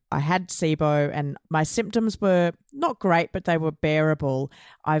had SIBO and my symptoms were not great, but they were bearable.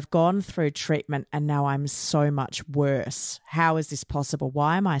 I've gone through treatment and now I'm so much worse. How is this possible?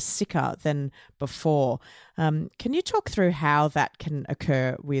 Why am I sicker than before? Can you talk through how that can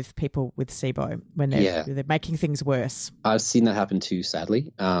occur with people with SIBO when they're making things worse? I've seen that happen too,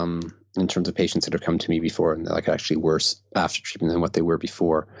 sadly, in terms of patients that have come to me before and they're like actually worse after treatment than what they were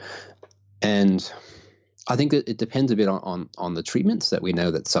before. And I think that it depends a bit on the treatments. That we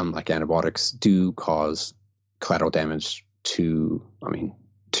know that some, like antibiotics, do cause collateral damage to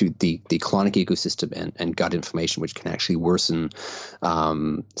the colonic ecosystem and gut inflammation, which can actually worsen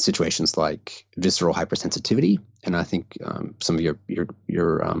situations like visceral hypersensitivity. And I think some of your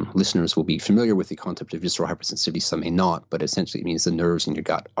listeners will be familiar with the concept of visceral hypersensitivity. Some may not, but essentially it means the nerves in your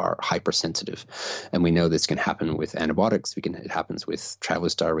gut are hypersensitive. And we know this can happen with antibiotics. It happens with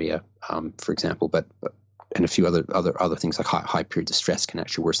traveler's diarrhea, for example, and a few other things like high periods of stress can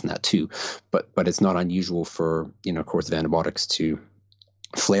actually worsen that too. But it's not unusual for a course of antibiotics to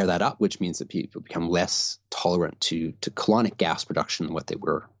flare that up, which means that people become less tolerant to colonic gas production than what they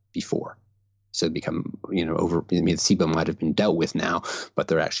were before. So they become, SIBO might have been dealt with now, but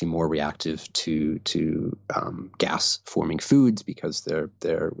they're actually more reactive to gas-forming foods because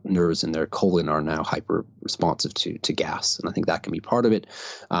their nerves in their colon are now hyper responsive to gas, and I think that can be part of it.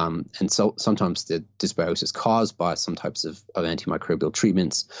 And so sometimes the dysbiosis caused by some types of antimicrobial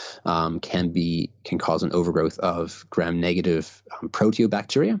treatments can cause an overgrowth of gram-negative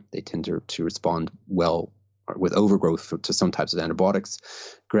proteobacteria. They tend to respond well with overgrowth to some types of antibiotics.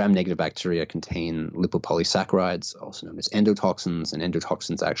 Gram-negative bacteria contain lipopolysaccharides, also known as endotoxins, and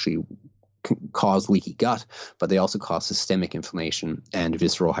endotoxins actually cause leaky gut, but they also cause systemic inflammation and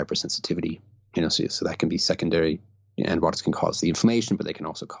visceral hypersensitivity. So that can be secondary. Antibiotics can cause the inflammation, but they can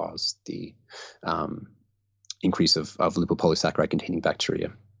also cause the increase of lipopolysaccharide-containing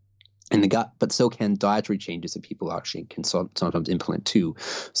bacteria in the gut. But so can dietary changes that people actually can sometimes implement too.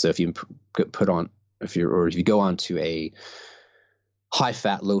 So if you if you go on to a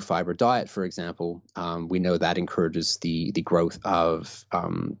high-fat, low-fiber diet, for example, we know that encourages the growth of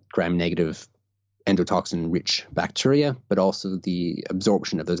gram-negative endotoxin-rich bacteria, but also the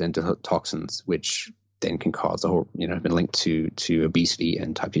absorption of those endotoxins, which then can cause have been linked to obesity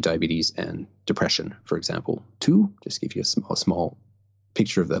and type 2 diabetes and depression, for example, too. Just give you a small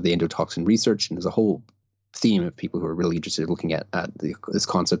picture of the endotoxin research, and there's a whole theme of people who are really interested in looking at this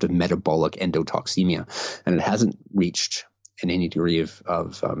concept of metabolic endotoxemia, and it hasn't reached in any degree of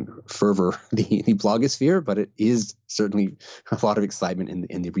fervor the blogosphere, but it is certainly a lot of excitement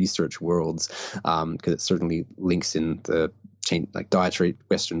in the research worlds, because it certainly links in the change, like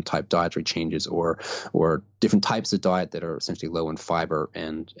Western type dietary changes or different types of diet that are essentially low in fiber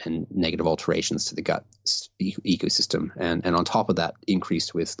and negative alterations to the gut ecosystem. And on top of that,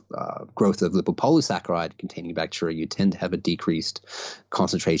 increased with growth of lipopolysaccharide containing bacteria, you tend to have a decreased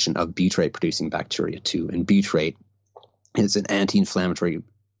concentration of butyrate producing bacteria too. And butyrate is an anti-inflammatory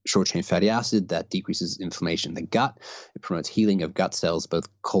short-chain fatty acid that decreases inflammation in the gut. It promotes healing of gut cells, both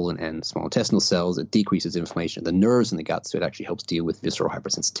colon and small intestinal cells. It decreases inflammation of the nerves in the gut, so it actually helps deal with visceral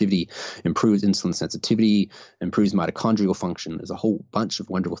hypersensitivity, improves insulin sensitivity, improves mitochondrial function. There's a whole bunch of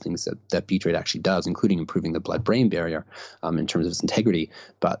wonderful things that butyrate actually does, including improving the blood-brain barrier in terms of its integrity.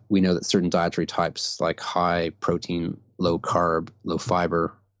 But we know that certain dietary types, like high protein, low carb, low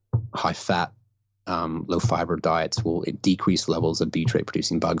fiber, high fat, low fiber diets will decrease levels of butyrate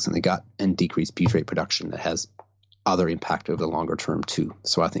producing bugs in the gut and decrease butyrate production. That has other impact over the longer term too.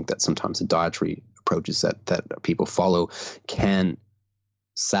 So I think that sometimes the dietary approaches that people follow can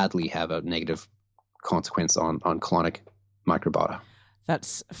sadly have a negative consequence on colonic microbiota.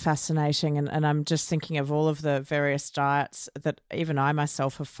 That's fascinating. And I'm just thinking of all of the various diets that even I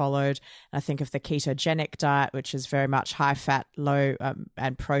myself have followed. I think of the ketogenic diet, which is very much high fat, low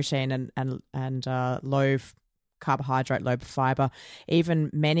and protein and low carbohydrate, low fiber. Even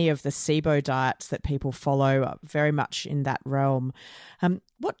many of the SIBO diets that people follow are very much in that realm.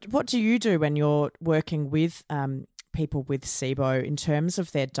 What do you do when you're working with people with SIBO in terms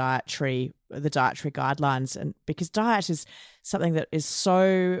of their dietary guidelines? And because diet is something that is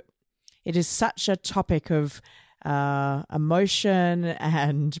such a topic of emotion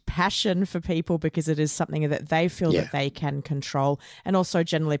and passion for people, because it is something that they feel that they can control. And also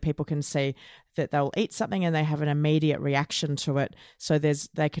generally people can see that they'll eat something and they have an immediate reaction to it. So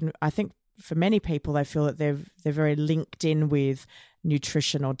I think for many people, they feel that they're very linked in with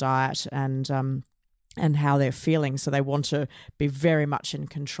nutrition or diet and how they're feeling. So they want to be very much in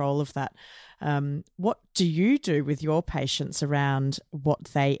control of that. What do you do with your patients around what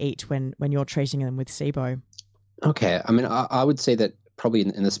they eat when you're treating them with SIBO? Okay. I mean, I would say that probably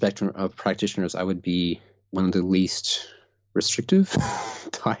in the spectrum of practitioners, I would be one of the least restrictive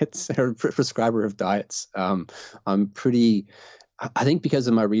diets or prescriber of diets. I think because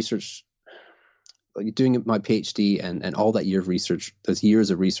of my research, like doing my PhD and all that year of research, those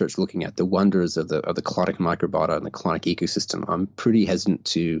years of research looking at the wonders of the colonic microbiota and the colonic ecosystem, I'm pretty hesitant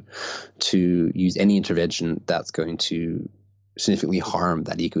to use any intervention that's going to significantly harm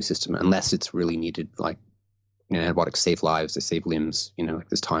that ecosystem unless it's really needed. Like, antibiotics save lives, they save limbs. Like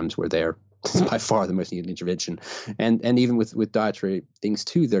there's times where they're by far the most needed intervention. And even with dietary things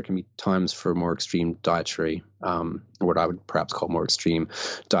too, there can be times for more extreme dietary, or what I would perhaps call more extreme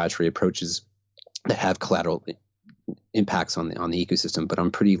dietary approaches that have collateral impacts on the ecosystem, but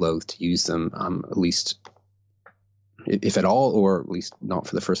I'm pretty loath to use them, at least if at all, or at least not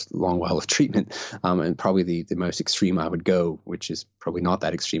for the first long while of treatment. And probably the most extreme I would go, which is probably not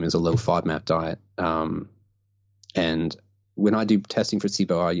that extreme, is a low FODMAP diet. And when I do testing for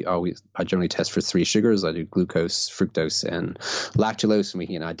SIBO, I generally test for 3 sugars. I do glucose, fructose, and lactulose, and we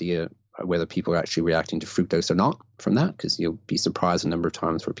get an idea whether people are actually reacting to fructose or not from that, because you'll be surprised a number of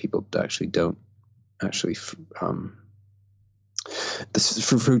times where people actually don't fructose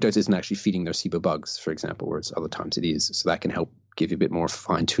isn't actually feeding their SIBO bugs, for example, whereas other times it is. So that can help give you a bit more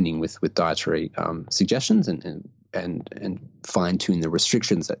fine tuning with dietary suggestions and fine tune the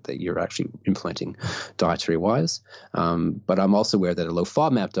restrictions that you're actually implementing dietary wise. But I'm also aware that a low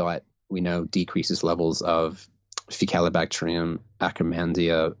FODMAP diet, we know, decreases levels of Faecalibacterium,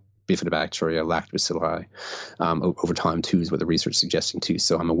 Akkermansia, bifidobacteria, lactobacilli over time too, is what the research is suggesting too.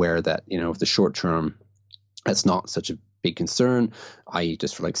 So I'm aware that, if the short term, that's not such a big concern. I eat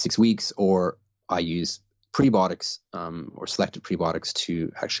just for like 6 weeks, or I use prebiotics or selected prebiotics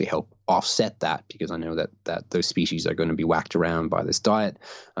to actually help offset that, because I know that those species are going to be whacked around by this diet.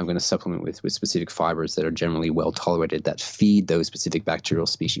 I'm going to supplement with specific fibers that are generally well tolerated, that feed those specific bacterial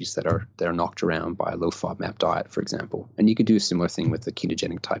species that are knocked around by a low FODMAP diet, for example. And you could do a similar thing with the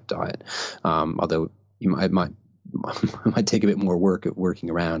ketogenic type diet, although it might take a bit more work at working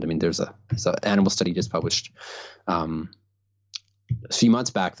around. I mean, there's an animal study just published a few months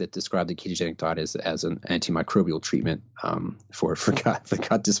back that described the ketogenic diet as an antimicrobial treatment for gut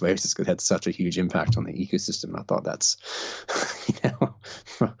dysbiosis, because it had such a huge impact on the ecosystem. I thought that's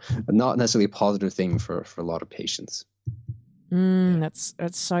not necessarily a positive thing for a lot of patients. That's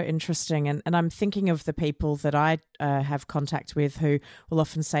so interesting. And I'm thinking of the people that I have contact with who will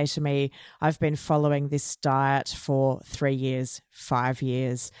often say to me, I've been following this diet for 3 years, 5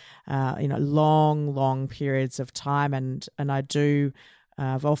 years, long periods of time. And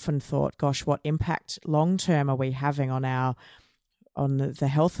I've often thought, gosh, what impact long-term are we having on the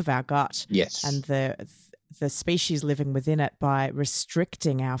health of our gut? Yes. And the species living within it by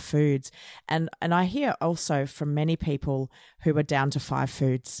restricting our foods. And I hear also from many people who are down to 5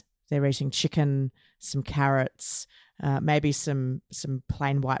 foods. They're eating chicken, some carrots, maybe some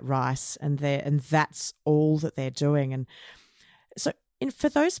plain white rice, and that's all that they're doing. And so for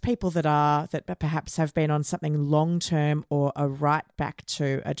those people that perhaps have been on something long-term or are right back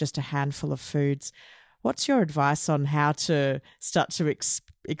to just a handful of foods, what's your advice on how to start to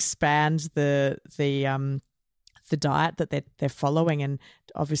expand the diet that they're following, and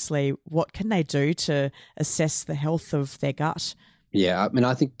obviously what can they do to assess the health of their gut? Yeah, I mean,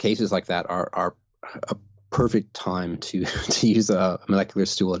 I think cases like that are perfect time to use a molecular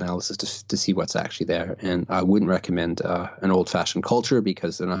stool analysis to see what's actually there. And I wouldn't recommend an old-fashioned culture,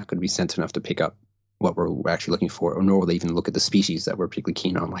 because they're not going to be sensitive enough to pick up what we're actually looking for, or nor will they even look at the species that we're particularly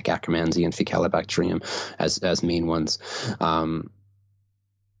keen on, like Akkermansia and Faecalibacterium as main ones.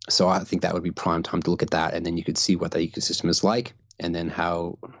 So I think that would be prime time to look at that, and then you could see what the ecosystem is like, and then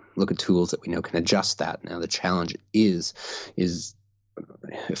look at tools that we know can adjust that. Now the challenge is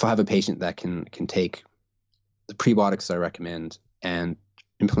if I have a patient that can take the prebiotics I recommend and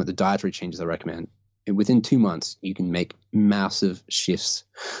implement the dietary changes I recommend, within 2 months, you can make massive shifts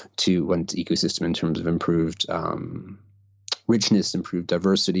to one's ecosystem in terms of improved richness, improved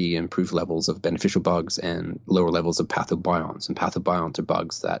diversity, improved levels of beneficial bugs, and lower levels of pathobionts. And pathobionts are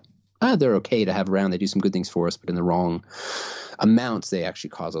bugs that they're okay to have around. They do some good things for us, but in the wrong amounts, they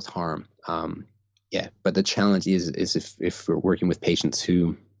actually cause us harm. But the challenge is if we're working with patients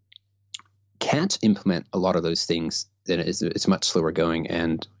who can't implement a lot of those things, then it's much slower going,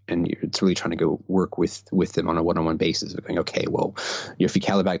 and it's really trying to go work with them on a one-on-one basis of going, okay, well, your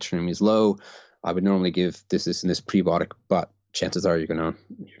Faecalibacterium is low. I would normally give this and this prebiotic, but chances are you're gonna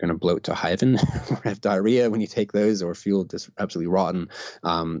bloat to high heaven or have diarrhea when you take those, or feel just absolutely rotten.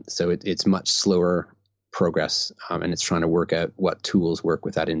 So it's much slower progress, and it's trying to work out what tools work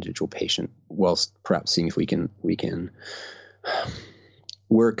with that individual patient, whilst perhaps seeing if we can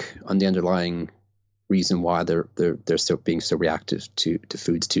work on the underlying reason why they're still being so reactive to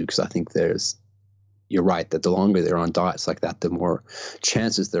foods too. Because I think you're right that the longer they're on diets like that, the more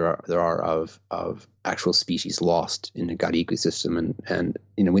chances there are of actual species lost in the gut ecosystem. And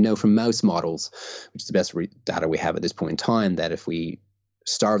we know from mouse models, which is the best data we have at this point in time, that if we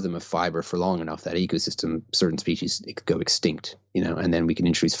starve them of fiber for long enough, that ecosystem, certain species, it could go extinct, and then we can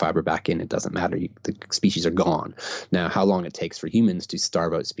introduce fiber back in. It doesn't matter. The species are gone. Now, how long it takes for humans to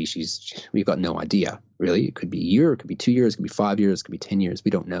starve out species, we've got no idea, really. It could be a year, it could be 2 years, it could be 5 years, it could be 10 years.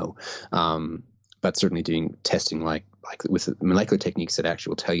 We don't know. But certainly doing testing like with molecular techniques that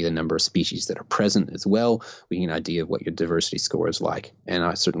actually will tell you the number of species that are present as well, we get an idea of what your diversity score is like. And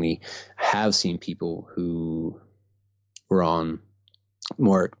I certainly have seen people who were on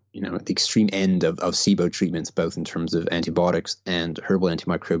more, at the extreme end of SIBO treatments, both in terms of antibiotics and herbal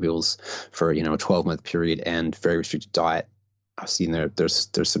antimicrobials for, a 12-month period and very restricted diet. I've seen there's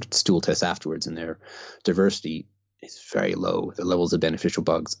sort of stool tests afterwards, and their diversity is very low. The levels of beneficial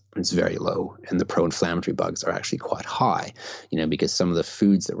bugs is very low, and the pro-inflammatory bugs are actually quite high, because some of the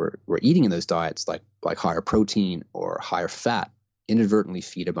foods that we're eating in those diets, like higher protein or higher fat, inadvertently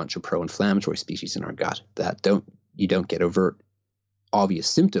feed a bunch of pro-inflammatory species in our gut that you don't get overt obvious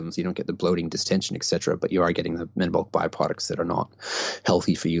symptoms. You don't get the bloating, distension, etc., but you are getting the metabolic byproducts that are not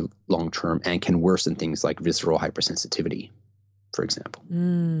healthy for you long term and can worsen things like visceral hypersensitivity, for example.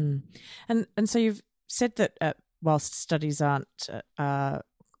 And so you've said that whilst studies aren't,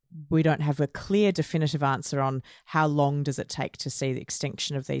 we don't have a clear definitive answer on how long does it take to see the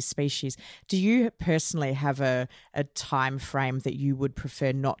extinction of these species. Do you personally have a time frame that you would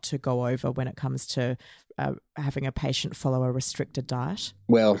prefer not to go over when it comes to having a patient follow a restricted diet?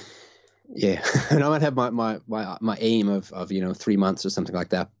 Well, yeah, and I might have my aim of 3 months or something like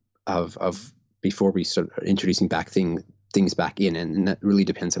that of before we start introducing things back in, and that really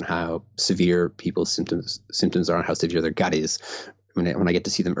depends on how severe people's symptoms are and how severe their gut is. When I get to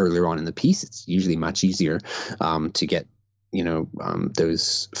see them earlier on in the piece, it's usually much easier to get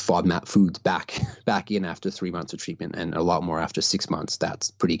those FODMAP foods back in after 3 months of treatment, and a lot more after 6 months. That's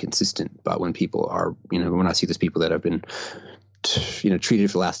pretty consistent. But when people are, when I see those people that have been, treated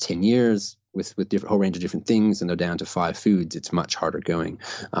for the last 10 years with whole range of different things, and they're down to 5 foods, it's much harder going.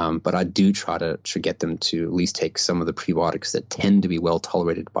 But I do try to get them to at least take some of the prebiotics that tend to be well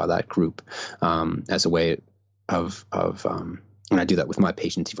tolerated by that group as a way of and I do that with my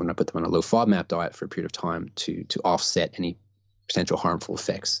patients, even when I put them on a low FODMAP diet for a period of time to offset any potential harmful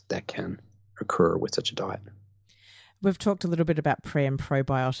effects that can occur with such a diet. We've talked a little bit about pre and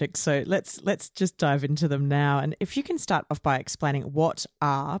probiotics, so let's just dive into them now. And if you can start off by explaining what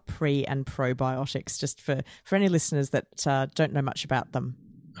are pre and probiotics, just for any listeners that don't know much about them.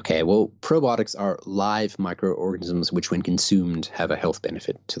 Okay, well, probiotics are live microorganisms which, when consumed, have a health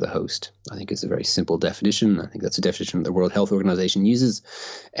benefit to the host. I think it's a very simple definition. I think that's a definition the World Health Organization uses.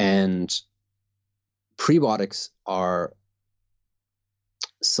 And prebiotics are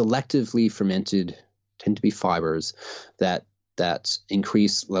selectively fermented, tend to be fibers that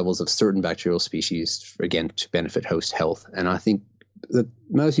increase levels of certain bacterial species, again, to benefit host health. And I think that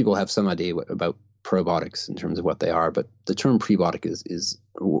most people have some idea about probiotics in terms of what they are, but the term prebiotic is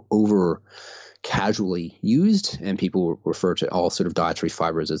over casually used, and people refer to all sort of dietary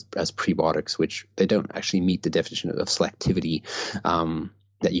fibers as prebiotics, which they don't actually meet the definition of selectivity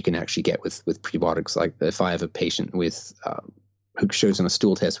that you can actually get with prebiotics. Like if I have a patient with who shows on a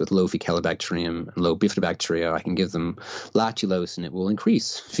stool test with low Faecalibacterium and low Bifidobacteria, I can give them lactulose and it will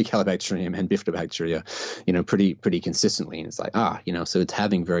increase Faecalibacterium and Bifidobacteria, pretty consistently. And it's like, so it's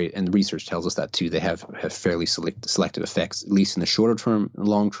having and the research tells us that too, they have fairly selective effects, at least in the shorter term. In the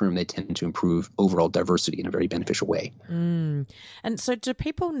long term, they tend to improve overall diversity in a very beneficial way. And so do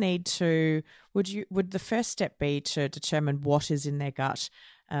people need to, would the first step be to determine what is in their gut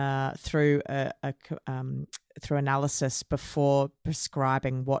through through analysis before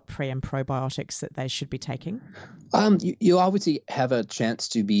prescribing what pre and probiotics that they should be taking? You obviously have a chance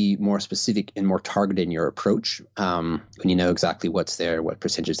to be more specific and more targeted in your approach when you know exactly what's there, what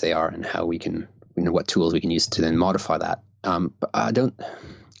percentage they are, and how we can, what tools we can use to then modify that. But I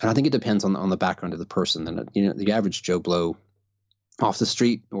think it depends on the background of the person. And the average Joe Blow off the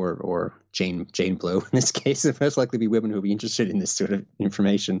street, or Jane Blow in this case, it most likely be women who will be interested in this sort of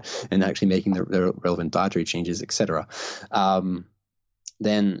information and actually making the relevant dietary changes, etc.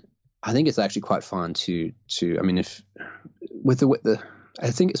 Then I think it's actually quite fun to I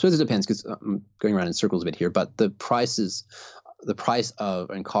suppose it depends, because I'm going around in circles a bit here, but the price of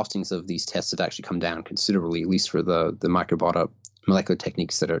and costings of these tests have actually come down considerably, at least for the Microbiota molecular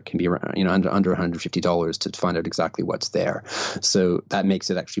techniques that can be around, under $150 to find out exactly what's there. So that makes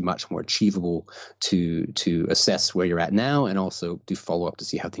it actually much more achievable to assess where you're at now, and also do follow up to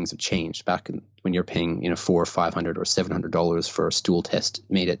see how things have changed. Back when you're paying $400 or $500 or $700 for a stool test,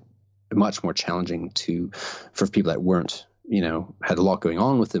 made it much more challenging for people that weren't had a lot going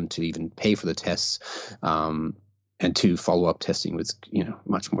on with them to even pay for the tests. And to follow-up testing was,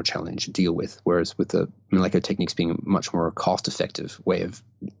 much more challenging to deal with. Whereas with the molecular techniques being a much more cost-effective way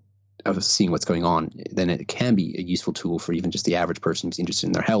of seeing what's going on, then it can be a useful tool for even just the average person who's interested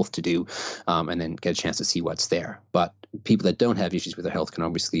in their health to do, and then get a chance to see what's there. But people that don't have issues with their health can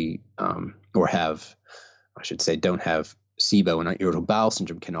obviously, don't have SIBO and irritable bowel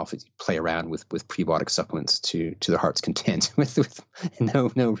syndrome, can often play around with prebiotic supplements to their heart's content with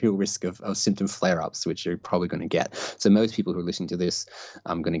no real risk of symptom flare-ups, which you're probably going to get. So most people who are listening to this,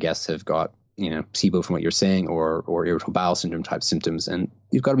 I'm going to guess, have got SIBO from what you're saying, or irritable bowel syndrome type symptoms, and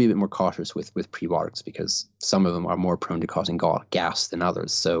you've got to be a bit more cautious with prebiotics, because some of them are more prone to causing gas than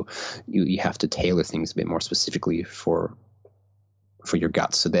others. So you have to tailor things a bit more specifically for your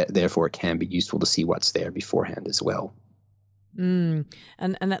gut. So therefore it can be useful to see what's there beforehand as well. And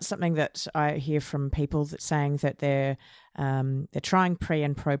that's something that I hear from people that saying that they're trying pre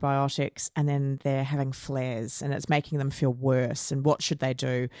and probiotics, and then they're having flares, and it's making them feel worse. And what should they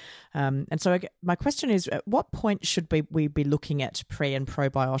do? And so my question is, at what point should we be looking at pre and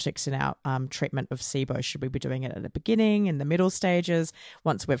probiotics in our treatment of SIBO? Should we be doing it at the beginning, in the middle stages,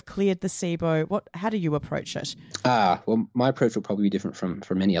 once we've cleared the SIBO? How do you approach it? Well, my approach will probably be different from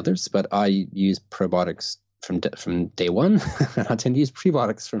many others, but I use probiotics from day one. I tend to use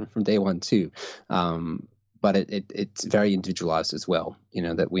prebiotics from day one too. But it's very individualized as well.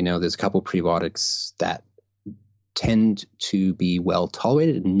 That we know there's a couple prebiotics that tend to be well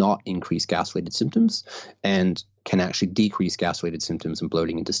tolerated and not increase gas-related symptoms, and can actually decrease gas-related symptoms and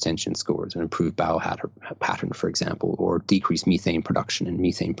bloating and distension scores, and improve bowel pattern, for example, or decrease methane production in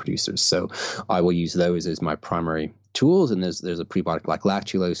methane producers. So I will use those as my primary tools. And there's a prebiotic like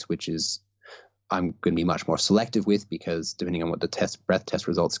lactulose, which is I'm going to be much more selective with, because depending on what the breath test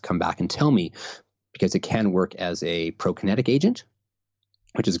results come back and tell me, because it can work as a prokinetic agent,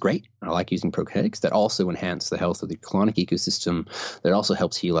 which is great. I like using prokinetics that also enhance the health of the colonic ecosystem, that also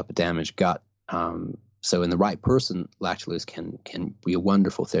helps heal up a damaged gut. So in the right person, lactulose can be a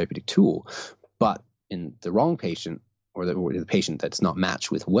wonderful therapeutic tool. But in the wrong patient, or the patient that's not matched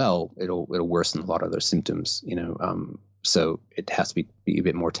with well, it'll worsen a lot of their symptoms, so it has to be a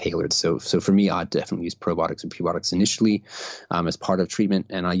bit more tailored. So for me, I definitely use probiotics and prebiotics initially as part of treatment.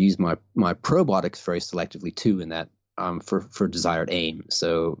 And I use my probiotics very selectively too, in that for desired aim.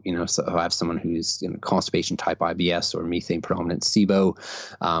 So, so if I have someone who's constipation type IBS or methane predominant SIBO,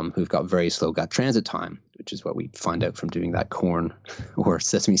 who've got very slow gut transit time, which is what we find out from doing that corn or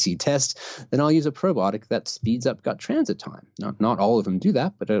sesame seed test, then I'll use a probiotic that speeds up gut transit time. Not all of them do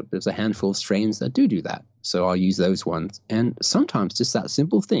that, but there's a handful of strains that do that. So I'll use those ones. And sometimes just that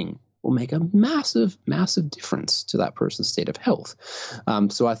simple thing will make a massive, massive difference to that person's state of health.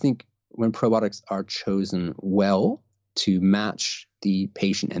 So I think when probiotics are chosen well to match the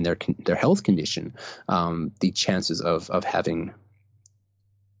patient and their health condition, the chances of having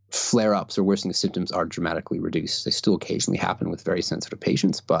flare-ups or worsening symptoms are dramatically reduced. They still occasionally happen with very sensitive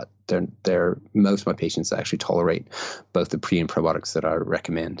patients, but most of my patients actually tolerate both the pre and probiotics that I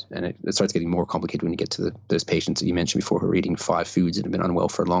recommend. And it starts getting more complicated when you get to those patients that you mentioned before who are eating 5 foods and have been unwell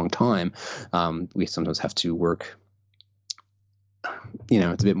for a long time. We sometimes have to work,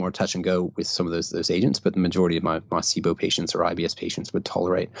 it's a bit more touch and go with some of those agents, but the majority of my SIBO patients or IBS patients would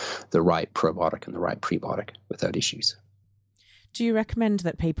tolerate the right probiotic and the right prebiotic without issues. Do you recommend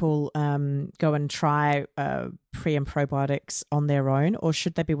that people go and try pre and probiotics on their own, or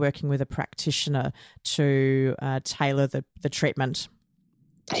should they be working with a practitioner to tailor the treatment?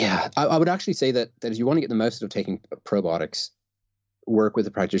 Yeah, I would actually say that if you want to get the most out of taking probiotics, work with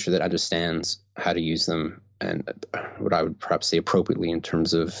a practitioner that understands how to use them and what I would perhaps say appropriately in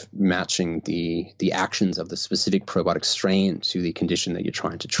terms of matching the actions of the specific probiotic strain to the condition that you're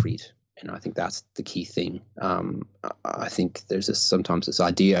trying to treat. And I think that's the key thing. I think there's sometimes this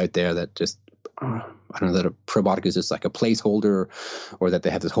idea out there that just, I don't know, that a probiotic is just like a placeholder, or that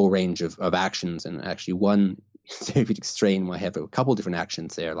they have this whole range of actions. And actually one therapeutic strain might have a couple different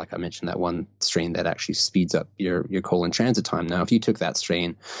actions there. Like I mentioned, that one strain that actually speeds up your colon transit time. Now, if you took that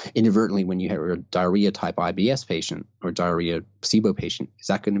strain inadvertently when you have a diarrhea type IBS patient or diarrhea SIBO patient, is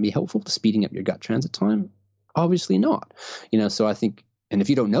that going to be helpful to speeding up your gut transit time? Obviously not. So I think, and if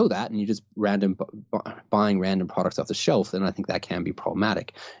you don't know that and you're just buying random products off the shelf, then I think that can be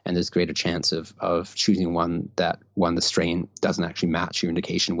problematic. And there's greater chance of choosing one the strain doesn't actually match your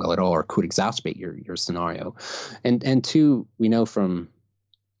indication well at all, or could exacerbate your scenario. And two, we know from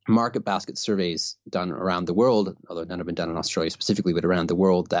market basket surveys done around the world, although none have been done in Australia specifically, but around the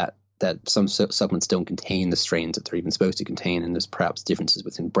world, that some supplements don't contain the strains that they're even supposed to contain, and there's perhaps differences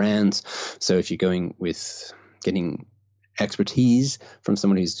within brands. So if you're going with getting expertise from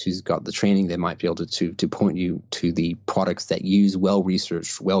someone who's got the training, they might be able to point you to the products that use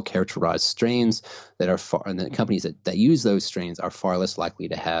well-researched, well-characterized strains that are and the companies that use those strains are far less likely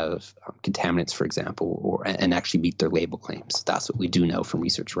to have contaminants, for example, and actually meet their label claims. That's what we do know from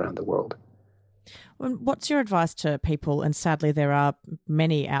research around the world. What's your advice to people, and sadly there are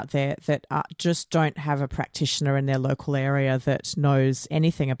many out there that just don't have a practitioner in their local area that knows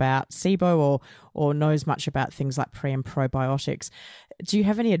anything about SIBO or knows much about things like pre and probiotics? Do you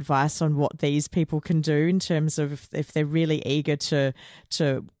have any advice on what these people can do in terms of if they're really eager to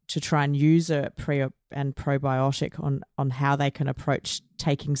try and use a pre and probiotic on how they can approach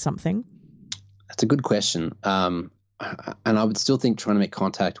taking something? That's a good question. And I would still think trying to make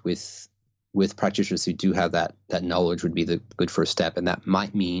contact with practitioners who do have that knowledge would be the good first step. And that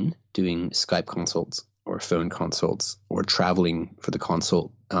might mean doing Skype consults or phone consults or traveling for the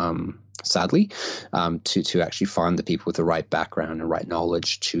consult, sadly, to actually find the people with the right background and right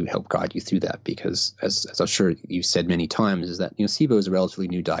knowledge to help guide you through that. Because as I'm sure you've said many times, is that, SIBO is a relatively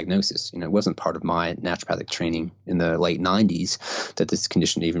new diagnosis. It wasn't part of my naturopathic training in the late 90s that this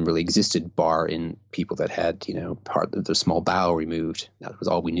condition even really existed, bar in people that had, part of the small bowel removed. That was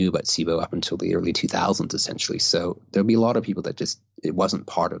all we knew about SIBO up until the early 2000s, essentially. So there'll be a lot of people that just, it wasn't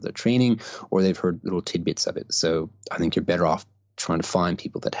part of their training, or they've heard little tidbits of it. So I think you're better off trying to find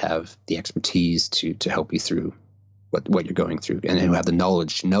people that have the expertise to help you through what you're going through, and who have the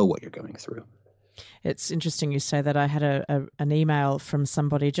knowledge to know what you're going through. It's interesting you say that. I had an email from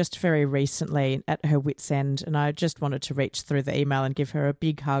somebody just very recently at her wit's end, and I just wanted to reach through the email and give her a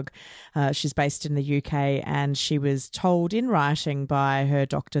big hug. She's based in the UK, and she was told in writing by her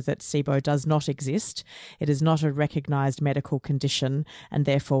doctor that SIBO does not exist. It is not a recognised medical condition, and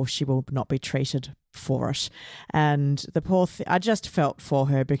therefore she will not be treated for it. And the poor I just felt for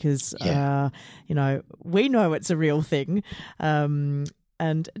her because, we know it's a real thing.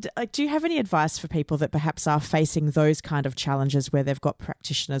 And do you have any advice for people that perhaps are facing those kind of challenges where they've got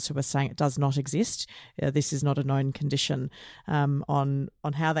practitioners who are saying it does not exist, this is not a known condition, on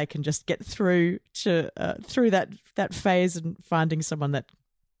how they can just get through that phase and finding someone that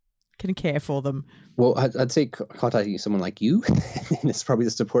can care for them? Well, I'd say contacting someone like you, and it's probably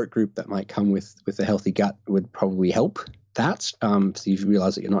the support group that might come with a healthy gut, would probably help that. So you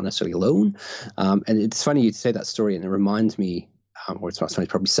realize that you're not necessarily alone. And it's funny you say that story, and it reminds me, or it's not funny,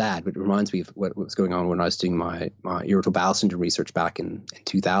 it's probably sad, but it reminds me of what was going on when I was doing my irritable bowel syndrome research back in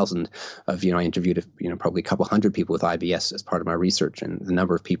 2000. I interviewed probably a couple hundred people with IBS as part of my research, and the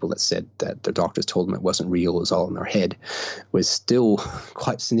number of people that said that their doctors told them it wasn't real, it was all in their head, was still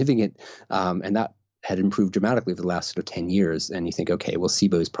quite significant, and that had improved dramatically over the last sort of 10 years. And you think, okay, well,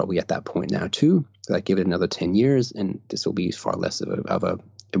 SIBO is probably at that point now too. Like, give it another 10 years, and this will be far less of a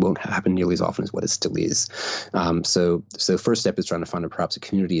it won't happen nearly as often as what it still is. So first step is trying to find perhaps a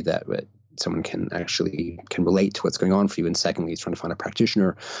community that someone can relate to what's going on for you. And secondly, he's trying to find a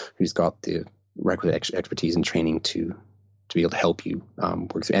practitioner who's got the requisite expertise and training to be able to help you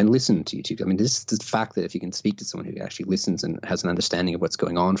work through and listen to you too. I mean, this is the fact that if you can speak to someone who actually listens and has an understanding of what's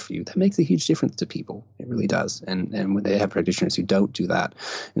going on for you, that makes a huge difference to people. It really does. And when they have practitioners who don't do that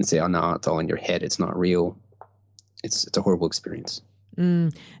and say, oh no, it's all in your head, it's not real, it's a horrible experience.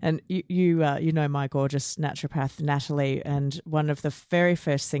 And you know my gorgeous naturopath, Natalie, and one of the very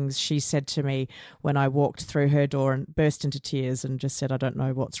first things she said to me when I walked through her door and burst into tears and just said, I don't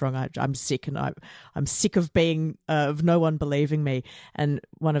know what's wrong. I'm sick, and I'm sick of being of no one believing me. And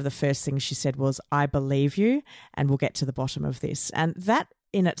one of the first things she said was, I believe you, and we'll get to the bottom of this. And that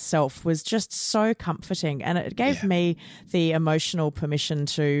in itself was just so comforting, and it gave me the emotional permission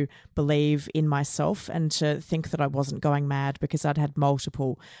to believe in myself and to think that I wasn't going mad, because I'd had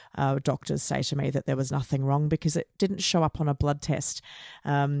multiple doctors say to me that there was nothing wrong because it didn't show up on a blood test.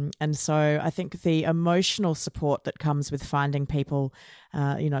 And so I think the emotional support that comes with finding people,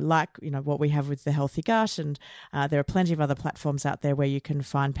 what we have with the Healthy Gut, and there are plenty of other platforms out there where you can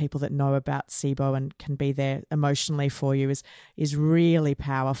find people that know about SIBO and can be there emotionally for you, is really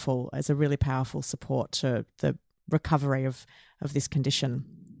powerful, as a really powerful support to the recovery of this condition.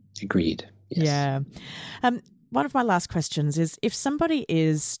 Agreed. Yes. Yeah. One of my last questions is, if somebody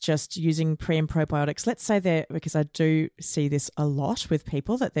is just using pre and probiotics, let's say because I do see this a lot with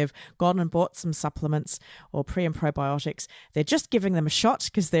people, that they've gone and bought some supplements or pre and probiotics, they're just giving them a shot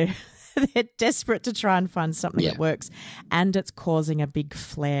because they're desperate to try and find something that works, and it's causing a big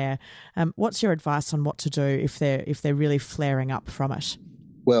flare. What's your advice on what to do if they're really flaring up from it?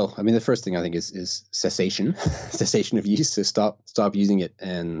 Well, I mean, the first thing I think is cessation of use. So stop using it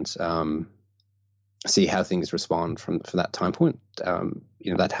and see how things respond from that time point.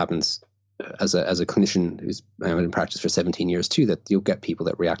 That happens as a clinician who's been in practice for 17 years too, that you'll get people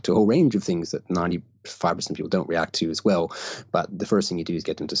that react to a whole range of things that 95% of people don't react to as well. But the first thing you do is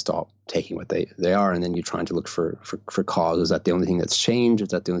get them to stop taking what they are, and then you're trying to look for cause. Is that the only thing that's changed? Is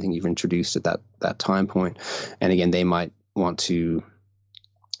that the only thing you've introduced at that time point? And again, they might want to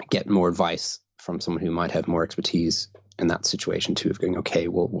get more advice from someone who might have more expertise in that situation too, of going, okay,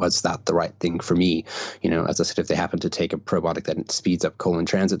 well, was that the right thing for me? As I said, if they happen to take a probiotic that speeds up colon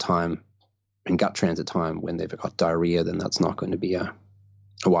transit time and gut transit time when they've got diarrhea, then that's not going to be a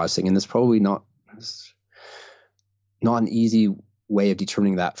wise thing. And there's probably not an easy way of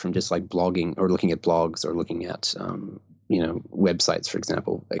determining that from just like blogging or looking at blogs or looking at websites, for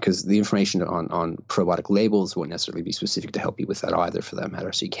example, because the information on probiotic labels won't necessarily be specific to help you with that either, for that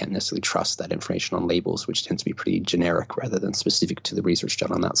matter. So you can't necessarily trust that information on labels, which tends to be pretty generic rather than specific to the research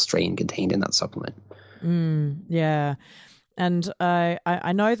done on that strain contained in that supplement. Yeah. And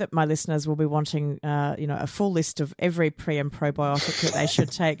I know that my listeners will be wanting, a full list of every pre and probiotic that they should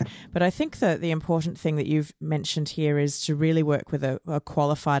take. But I think that the important thing that you've mentioned here is to really work with a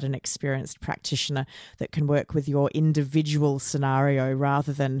qualified and experienced practitioner that can work with your individual scenario,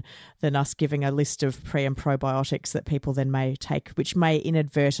 rather than us giving a list of pre and probiotics that people then may take, which may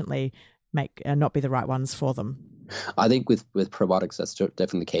inadvertently make not be the right ones for them. I think with probiotics, that's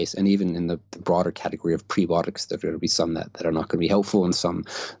definitely the case. And even in the broader category of prebiotics, there are going to be some that are not going to be helpful, and some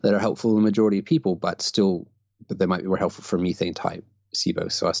that are helpful to the majority of people, but they might be more helpful for methane type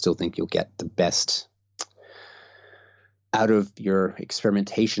SIBO. So I still think you'll get the best out of your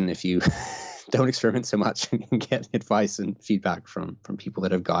experimentation if you don't experiment so much and can get advice and feedback from people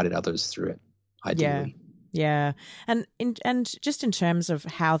that have guided others through it, ideally. Yeah. And just in terms of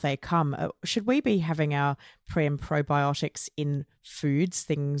how they come, should we be having our pre and probiotics in foods,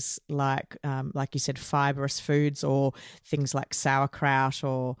 things like you said, fibrous foods, or things like sauerkraut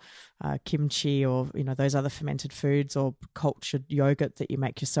or kimchi, or those other fermented foods, or cultured yogurt that you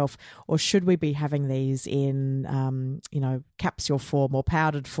make yourself? Or should we be having these in capsule form or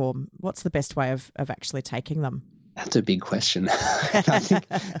powdered form? What's the best way of actually taking them? That's a big question. I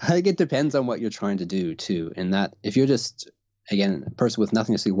think it depends on what you're trying to do too. And that if you're just, again, a person with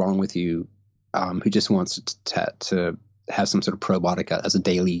nothing necessarily wrong with you, who just wants to have some sort of probiotic as a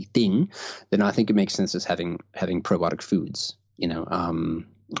daily thing, then I think it makes sense as having probiotic foods,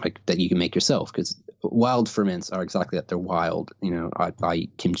 like that you can make yourself, because wild ferments are exactly that. They're wild. I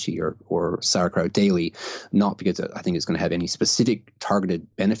eat kimchi or sauerkraut daily, not because I think it's going to have any specific targeted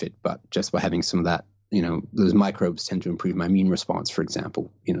benefit, but just by having some of that. Those microbes tend to improve my immune response, for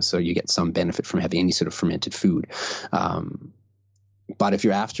example, so you get some benefit from having any sort of fermented food. But if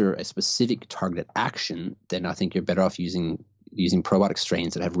you're after a specific targeted action, then I think you're better off using probiotic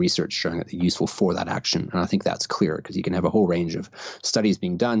strains that have research showing that they're useful for that action. And I think that's clear, because you can have a whole range of studies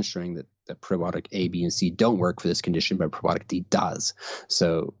being done showing that probiotic A, B, and C don't work for this condition, but probiotic D does.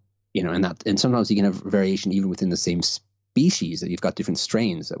 So and sometimes you can have variation even within the same species, that you've got different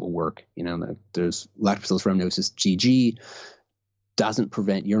strains that will work. There's Lactobacillus rhamnosus GG doesn't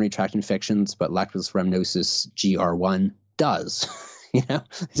prevent urinary tract infections, but Lactobacillus rhamnosus GR1 does.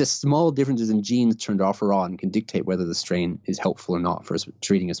 Just small differences in genes turned off or on can dictate whether the strain is helpful or not for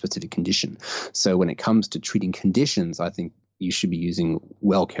treating a specific condition. So when it comes to treating conditions, I think you should be using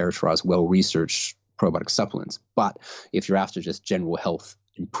well-characterized, well-researched probiotic supplements. But if you're after just general health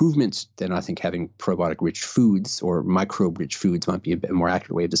improvements, then I think having probiotic-rich foods or microbe-rich foods might be a bit more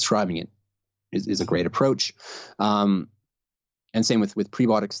accurate way of describing it, is a great approach. And same with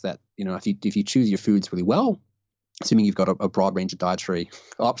prebiotics, that, if you choose your foods really well, assuming you've got a broad range of dietary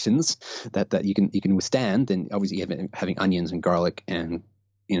options that you can withstand, then obviously having onions and garlic and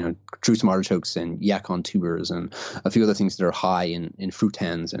Jerusalem artichokes and yacon tubers and a few other things that are high in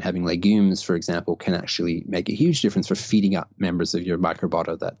frutans, and having legumes, for example, can actually make a huge difference for feeding up members of your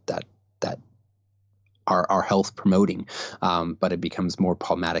microbiota that are health promoting. But it becomes more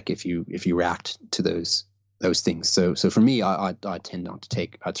problematic if you react to those things. So for me, I tend not to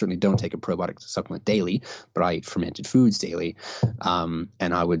take. I certainly don't take a probiotic supplement daily, but I eat fermented foods daily, and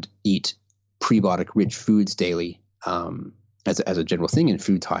I would eat prebiotic-rich foods daily. As a general thing, in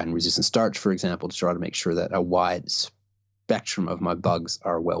foods high in resistant starch, for example, to try to make sure that a wide spectrum of my bugs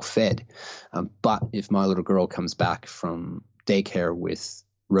are well fed. But if my little girl comes back from daycare with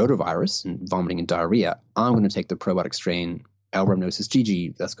rotavirus and vomiting and diarrhea, I'm going to take the probiotic strain L. rhamnosus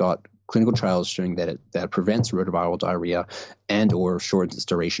GG that's got clinical trials showing that it prevents rotaviral diarrhea and or shortens its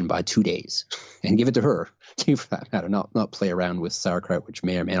duration by 2 days, and give it to her too, for that matter. Not play around with sauerkraut, which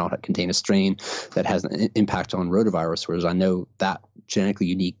may or may not contain a strain that has an impact on rotavirus, whereas I know that genetically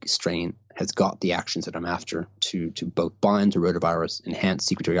unique strain has got the actions that I'm after to both bind to rotavirus, enhance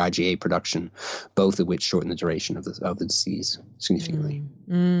secretory IgA production, both of which shorten the duration of the disease significantly.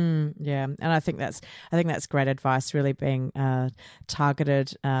 Yeah, and I think that's great advice. Really being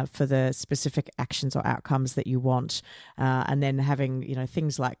targeted for the specific actions or outcomes that you want, and then having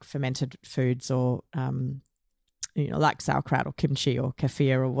things like fermented foods or like sauerkraut or kimchi or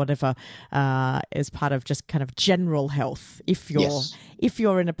kefir or whatever, as part of just kind of general health. If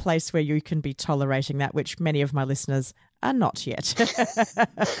you're in a place where you can be tolerating that, which many of my listeners are not yet.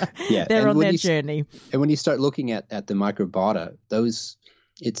 Yeah, they're on their journey. And when you start looking at the microbiota,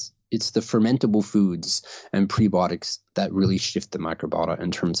 it's the fermentable foods and prebiotics that really shift the microbiota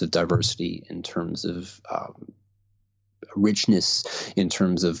in terms of diversity, in terms of richness, in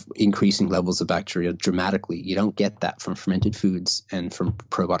terms of increasing levels of bacteria dramatically. You don't get that from fermented foods and from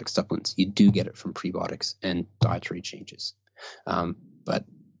probiotic supplements. You do get it from prebiotics and dietary changes. But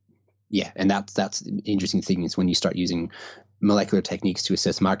yeah, and that's the interesting thing, is when you start using molecular techniques to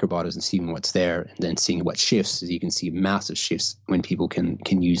assess microbiotas and seeing what's there and then seeing what shifts, you can see massive shifts when people can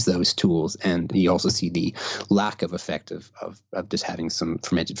use those tools. And you also see the lack of effect of just having some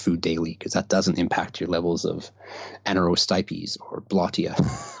fermented food daily, because that doesn't impact your levels of anaerostipes or blottia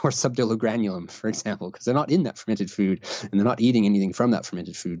or subdural granulum, for example, because they're not in that fermented food and they're not eating anything from that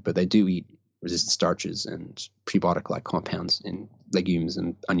fermented food, but they do eat resistant starches and prebiotic-like compounds in legumes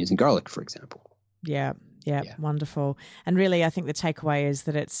and onions and garlic, for example. Yeah, wonderful. And really, I think the takeaway is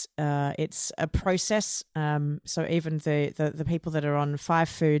that it's a process. So even the people that are on 5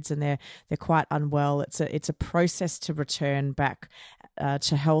 foods and they're quite unwell, it's a process to return back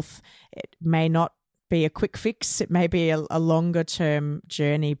to health. It may not be a quick fix. It may be a longer term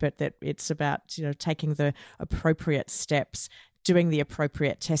journey, but that it's about taking the appropriate steps, doing the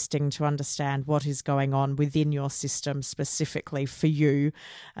appropriate testing to understand what is going on within your system specifically for you,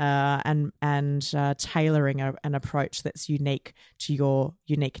 and tailoring an approach that's unique to your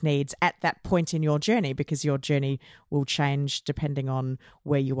unique needs at that point in your journey, because your journey will change depending on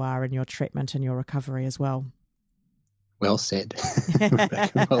where you are in your treatment and your recovery as well. Well said.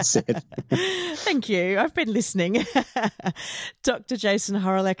 Rebecca, well said. Thank you. I've been listening. Dr. Jason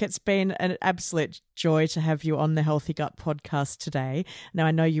Hawrelak, it's been an absolute joy to have you on the Healthy Gut podcast today. Now,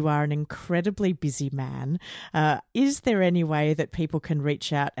 I know you are an incredibly busy man. Is there any way that people can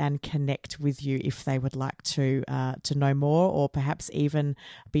reach out and connect with you if they would like to know more, or perhaps even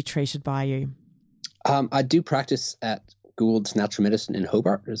be treated by you? I do practice at Gould's Natural Medicine in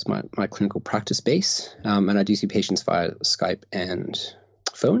Hobart is my clinical practice base. And I do see patients via Skype and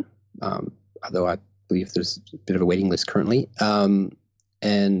phone, although I believe there's a bit of a waiting list currently.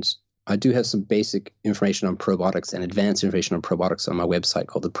 And I do have some basic information on probiotics and advanced information on probiotics on my website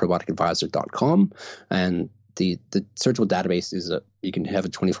called theprobioticadvisor.com. And the searchable database is you can have a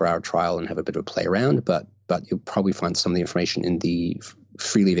 24-hour trial and have a bit of a play around, but you'll probably find some of the information in the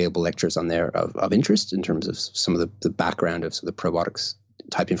freely available lectures on there of interest in terms of some of the background of the probiotics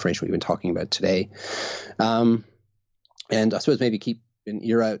type information we've been talking about today. And I suppose maybe keep an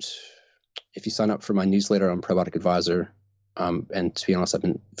ear out if you sign up for my newsletter on Probiotic Advisor. And to be honest, I've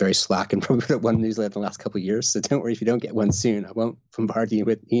been very slack and probably put one newsletter in the last couple of years. So don't worry if you don't get one soon. I won't bombard you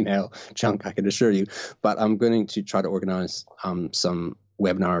with email junk, I can assure you. But I'm going to try to organize some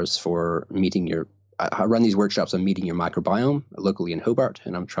webinars for meeting your I run these workshops on meeting your microbiome locally in Hobart,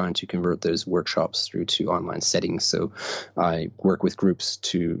 and I'm trying to convert those workshops through to online settings. So I work with groups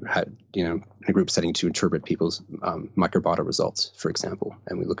to in a group setting to interpret people's microbiota results, for example.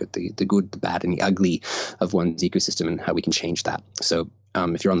 And we look at the good, the bad, and the ugly of one's ecosystem and how we can change that. So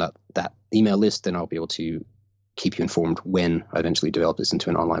if you're on that email list, then I'll be able to keep you informed when I eventually develop this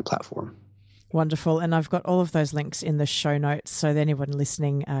into an online platform. Wonderful. And I've got all of those links in the show notes so that anyone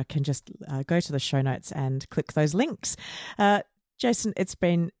listening can just go to the show notes and click those links. Jason, it's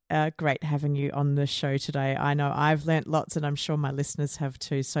been great having you on the show today. I know I've learnt lots and I'm sure my listeners have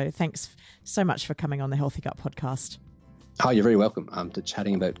too. So thanks so much for coming on the Healthy Gut podcast. Oh, you're very welcome. To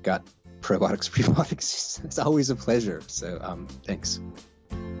chatting about gut, probiotics, prebiotics, it's always a pleasure. So thanks.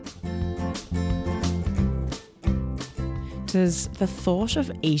 Does the thought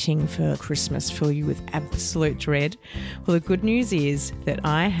of eating for Christmas fill you with absolute dread? Well, the good news is that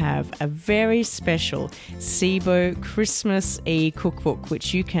I have a very special SIBO Christmas e-cookbook,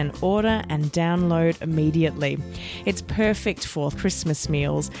 which you can order and download immediately. It's perfect for Christmas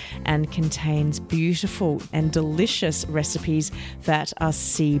meals and contains beautiful and delicious recipes that are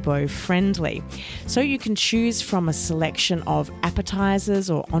SIBO friendly. So you can choose from a selection of appetizers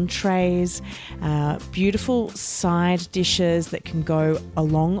or entrees, beautiful side dishes that can go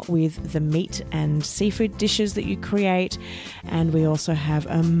along with the meat and seafood dishes that you create. And we also have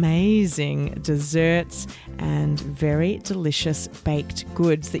amazing desserts and very delicious baked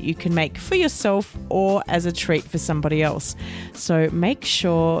goods that you can make for yourself or as a treat for somebody else. So make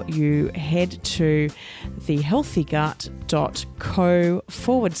sure you head to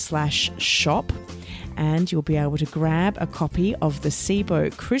thehealthygut.co/shop and you'll be able to grab a copy of the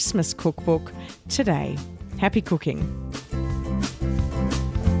SIBO Christmas cookbook today. Happy cooking.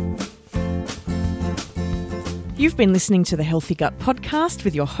 You've been listening to the Healthy Gut podcast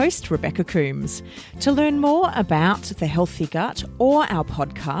with your host, Rebecca Coombs. To learn more about the Healthy Gut or our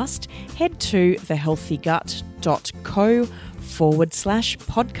podcast, head to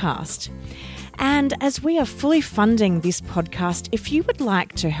thehealthygut.co/podcast. And as we are fully funding this podcast, if you would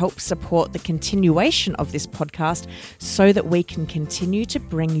like to help support the continuation of this podcast so that we can continue to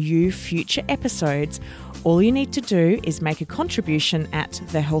bring you future episodes, all you need to do is make a contribution at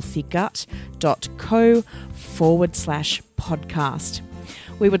thehealthygut.co/podcast.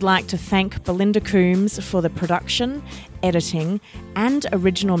 We would like to thank Belinda Coombs for the production, editing, and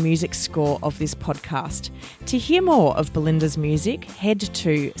original music score of this podcast. To hear more of Belinda's music, head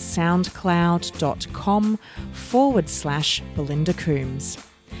to soundcloud.com/Belinda Coombs.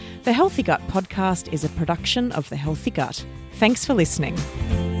 The Healthy Gut podcast is a production of The Healthy Gut. Thanks for listening.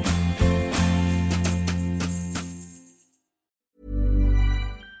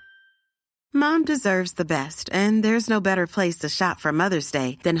 Mom deserves the best, and there's no better place to shop for Mother's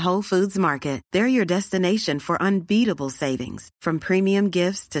Day than Whole Foods Market. They're your destination for unbeatable savings, from premium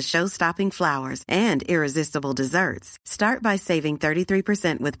gifts to show-stopping flowers and irresistible desserts. Start by saving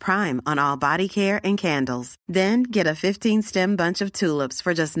 33% with Prime on all body care and candles. Then get a 15-stem bunch of tulips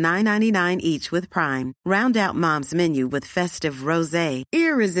for just $9.99 each with Prime. Round out Mom's menu with festive rosé,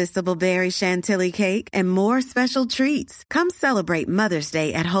 irresistible berry chantilly cake, and more special treats. Come celebrate Mother's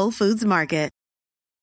Day at Whole Foods Market.